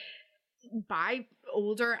treated by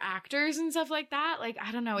older actors and stuff like that, like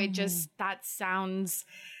I don't know, it just that sounds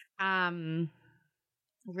really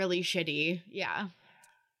shitty. Yeah,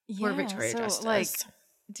 for Victoria Justice, like,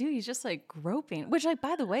 dude, he's just like groping, which like,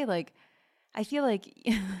 by the way, like I feel like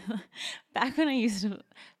back when I used to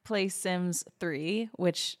play Sims 3,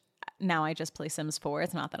 which now I just play Sims 4.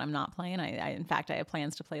 It's not that I'm not playing. In fact, I have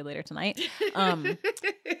plans to play later tonight.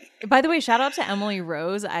 By the way, shout out to Emily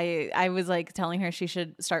Rose. I was like telling her she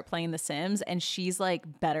should start playing The Sims, and she's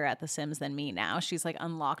like better at The Sims than me now. She's like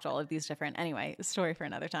unlocked all of these different, anyway, story for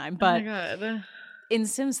another time. But oh my God. In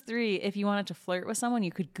Sims 3, if you wanted to flirt with someone,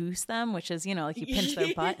 you could goose them, which is, like you pinch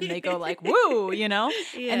their butt and they go like, woo, Yeah.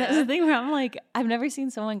 And that's the thing where I'm like, I've never seen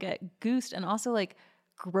someone get goosed. And also like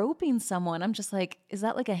groping someone, I'm just like, is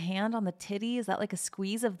that like a hand on the titty? Is that like a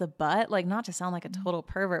squeeze of the butt? Like, not to sound like a total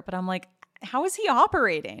pervert, but I'm like, how is he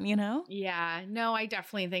operating, Yeah, no, I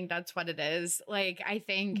definitely think that's what it is. Like, I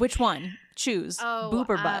think. Which one? Choose. Boob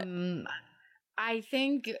or butt? I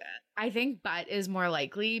think butt is more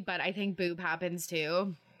likely, but I think boob happens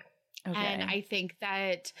too. Okay. And I think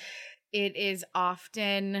that it is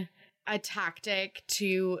often a tactic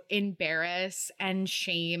to embarrass and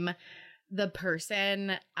shame the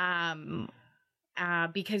person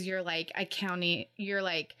because you're like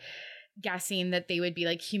guessing that they would be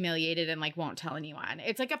like humiliated and like won't tell anyone.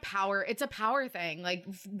 It's like a power thing, like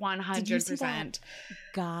 100%. Did you see that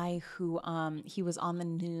guy who he was on the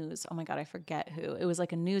news? Oh my God, I forget who. It was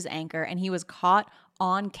like a news anchor, and he was caught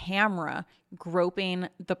on camera groping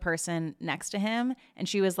the person next to him, and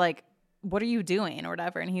she was like, what are you doing or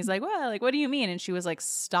whatever? And he's like, well, like, what do you mean? And she was like,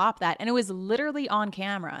 stop that. And it was literally on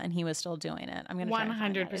camera and he was still doing it. I'm going to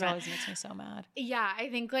 100%. It always makes me so mad. Yeah. I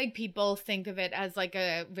think like people think of it as like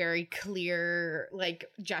a very clear like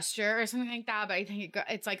gesture or something like that. But I think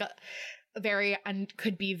it's like a very,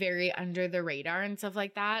 could be very under the radar and stuff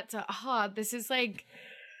like that. So, this is like,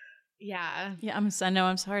 yeah. Yeah, I'm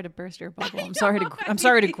sorry to burst your bubble. I'm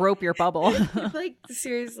sorry to grope your bubble. Like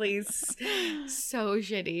seriously, so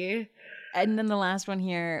shitty. And then the last one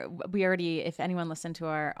here, we already, if anyone listened to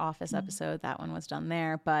our Office episode, that one was done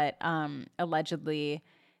there. But allegedly,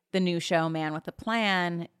 the new show Man with a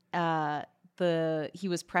Plan, he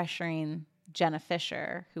was pressuring Jenna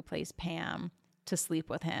Fisher, who plays Pam, to sleep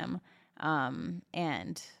with him.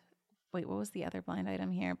 And wait, what was the other blind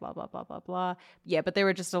item here? Blah, blah, blah, blah, blah. Yeah, but there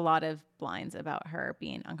were just a lot of blinds about her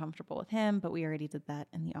being uncomfortable with him, but we already did that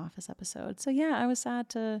in the Office episode. So yeah, I was sad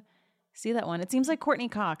to see that one. It seems like Courtney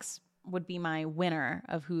Cox would be my winner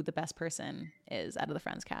of who the best person is out of the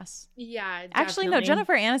Friends cast. Yeah, definitely. Actually, no,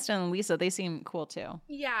 Jennifer Aniston and Lisa, they seem cool too.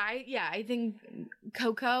 Yeah, I think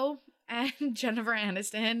Coco and Jennifer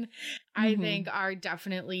Aniston, I think are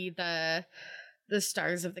definitely the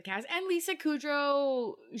stars of the cast. And Lisa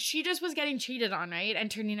Kudrow, she just was getting cheated on, right?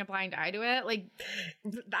 And turning a blind eye to it. Like,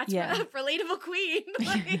 that's a relatable queen.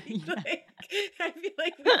 Like, I feel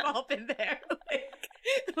like we've all been there.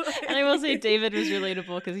 And I will say David was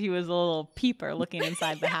relatable because he was a little peeper looking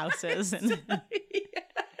inside the houses. And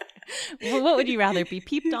well, what would you rather be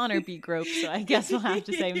peeped on or be groped? So I guess we'll have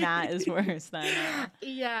to say Matt is worse than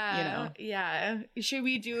yeah. Should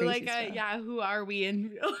we do like stuff. Who are we in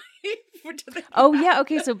real life? Oh yeah,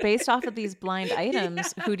 okay. So based off of these blind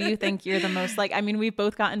items, who do you think you're the most like? I mean, we've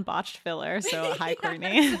both gotten botched filler, so hi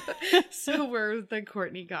Courtney. So we're the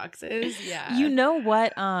Courtney Coxes. Yeah. You know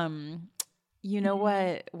what?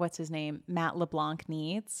 What's his name? Matt LeBlanc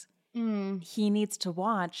needs. He needs to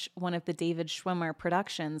watch one of the David Schwimmer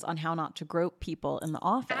productions on how not to grope people in the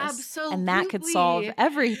office. Absolutely. And that could solve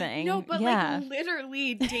everything. No, but like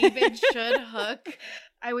literally David should hook,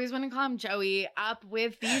 I always want to call him Joey, up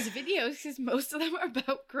with these videos because most of them are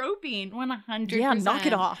about groping. 100%. Yeah, knock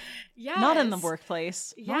it off. Yeah. Not in the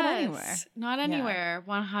workplace. Yes. Not anywhere. Not anywhere.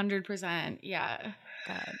 100%. Yeah.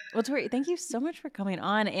 God. Well, Tori, thank you so much for coming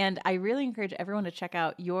on. And I really encourage everyone to check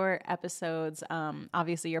out your episodes.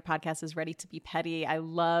 Obviously, your podcast is Ready to Be Petty. I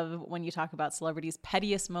love when you talk about celebrities'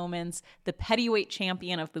 pettiest moments, the Pettyweight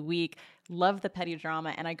Champion of the Week. Love the petty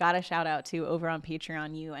drama. And I got a shout out to over on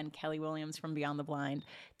Patreon, you and Kelly Williams from Beyond the Blind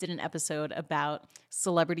did an episode about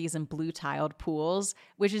celebrities in blue tiled pools,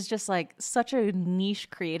 which is just like such a niche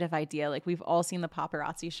creative idea. Like we've all seen the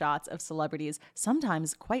paparazzi shots of celebrities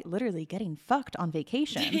sometimes quite literally getting fucked on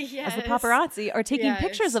vacation as the paparazzi are taking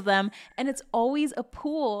pictures of them. And it's always a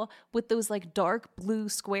pool with those like dark blue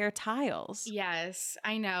square tiles. Yes,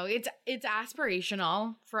 I know. It's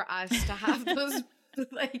aspirational for us to have those.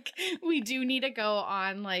 Like we do need to go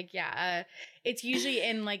on it's usually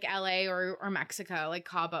in like LA or Mexico, like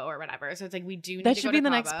Cabo or whatever. So it's like we do need that to should go be to the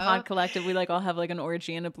Cabo. Next pod collective. We like all have like an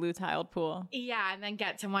orgy in a blue tiled pool. Yeah, and then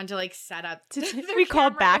get someone to like set up. We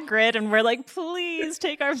call Backgrid and we're like, please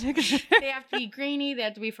take our picture. They have to be grainy. They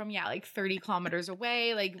have to be from like 30 kilometers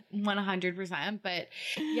away, like 100%. But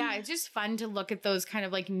yeah, it's just fun to look at those kind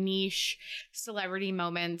of like niche celebrity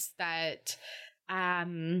moments that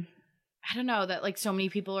I don't know, that like so many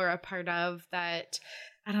people are a part of that,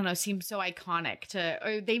 I don't know, seems so iconic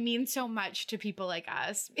or they mean so much to people like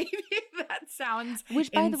us. Maybe that sounds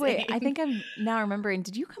Which, by insane. the way, I think I'm now remembering,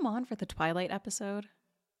 did you come on for the Twilight episode?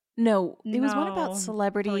 No, it was one about No,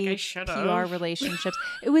 celebrity but, like, I should've. PR relationships.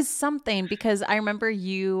 It was something because I remember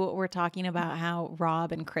you were talking about how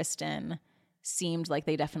Rob and Kristen seemed like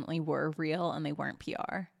they definitely were real and they weren't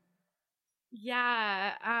PR.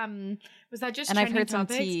 Yeah. Was that just And I've trending heard some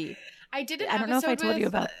topics? tea. I did an I don't know if I episode told you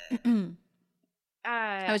with, about.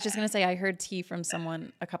 I I was just going to say I heard tea from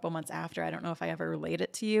someone a couple months after. I don't know if I ever relayed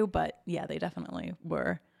it to you, but yeah, they definitely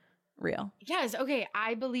were real. Yes, okay,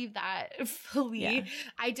 I believe that fully. Yeah.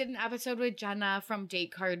 I did an episode with Jenna from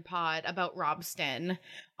Date Card Pod about Robston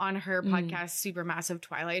on her podcast Supermassive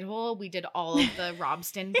Twilight Hole. We did all of the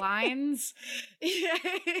Robston blinds.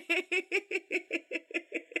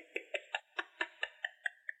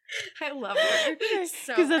 I love her.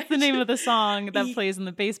 Because that's the name of the song that plays in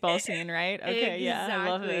the baseball scene, right? Okay, Exactly. yeah, I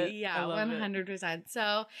love it. Yeah, I love it. 100%.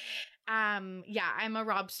 So, yeah, I'm a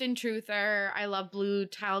Robston truther. I love blue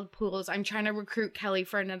tiled pools. I'm trying to recruit Kelly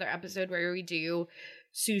for another episode where we do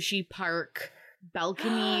sushi park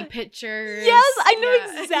balcony pictures. Yes, I know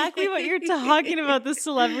Yeah. exactly what you're talking about. The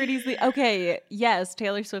celebrities. Okay, yes,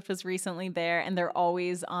 Taylor Swift was recently there, and they're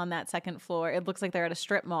always on that second floor. It looks like they're at a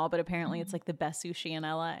strip mall, but apparently it's like the best sushi in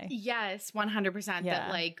LA. Yes, 100%. Yeah. That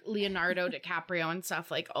like Leonardo DiCaprio and stuff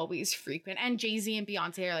like always frequent, and Jay-Z and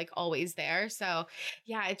Beyonce are like always there. So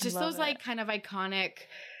yeah, it's just love those like it. kind of iconic,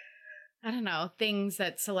 I don't know, things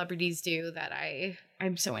that celebrities do that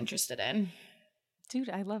I'm so interested in. Dude,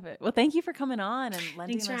 I love it. Well, thank you for coming on and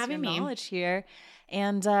lending Thanks for us your having me. knowledge here.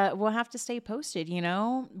 And we'll have to stay posted, you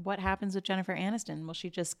know? What happens with Jennifer Aniston? Will she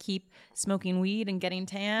just keep smoking weed and getting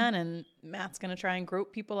tan? And Matt's going to try and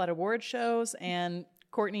grope people at award shows? And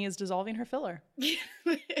Courtney is dissolving her filler.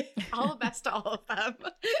 All the best to all of them.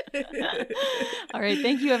 All right.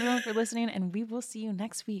 Thank you, everyone, for listening. And we will see you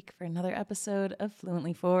next week for another episode of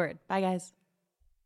Fluently Forward. Bye, guys.